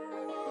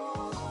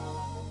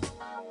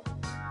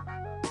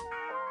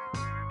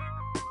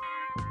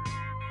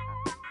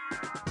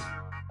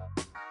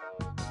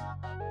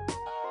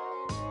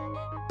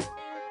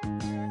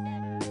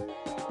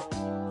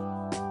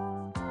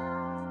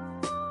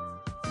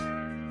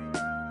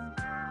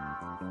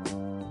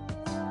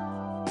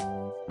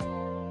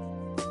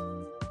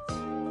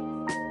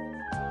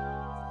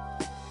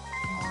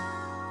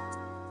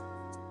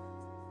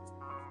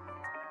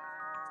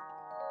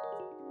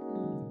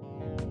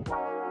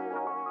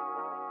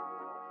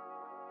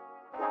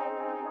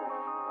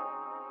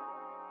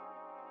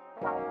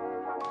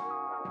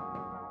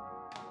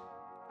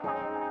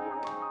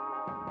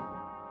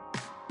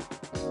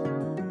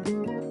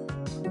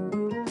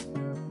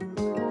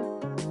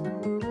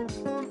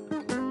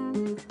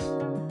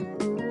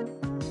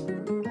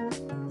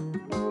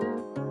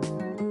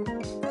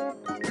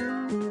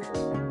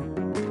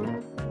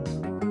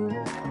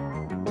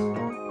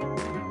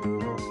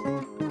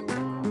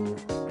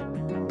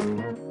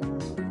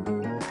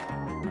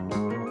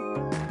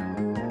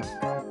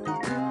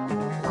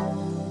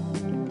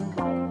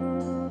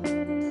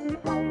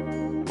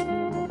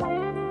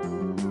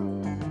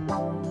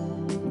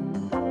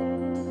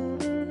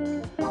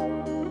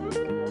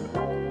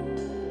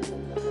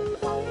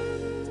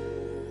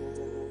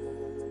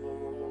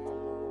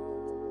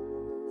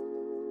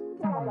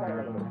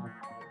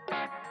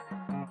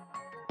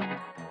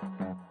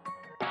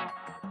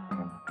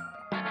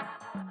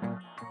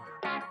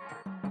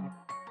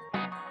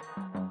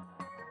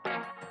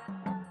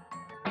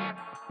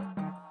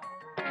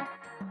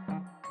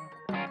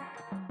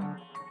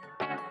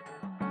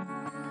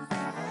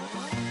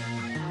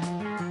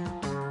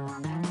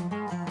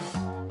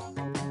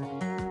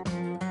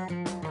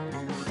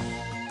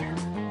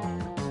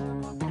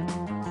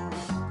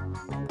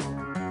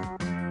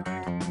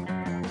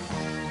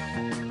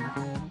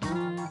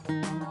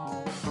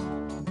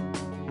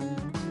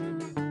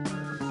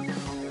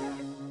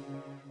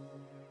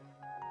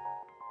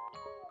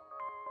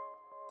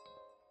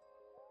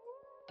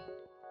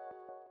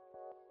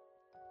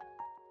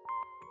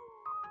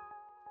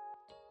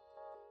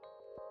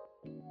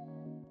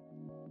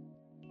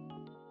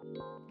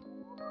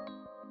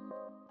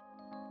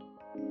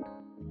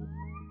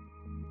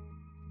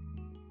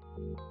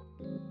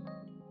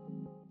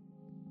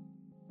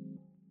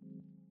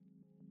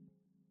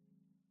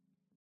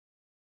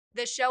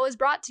 This show is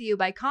brought to you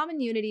by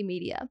Common Unity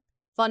Media.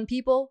 Fun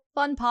people,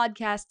 fun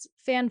podcasts,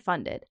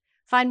 fan-funded.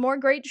 Find more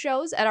great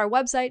shows at our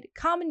website,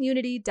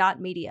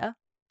 commonunity.media.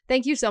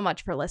 Thank you so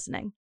much for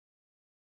listening.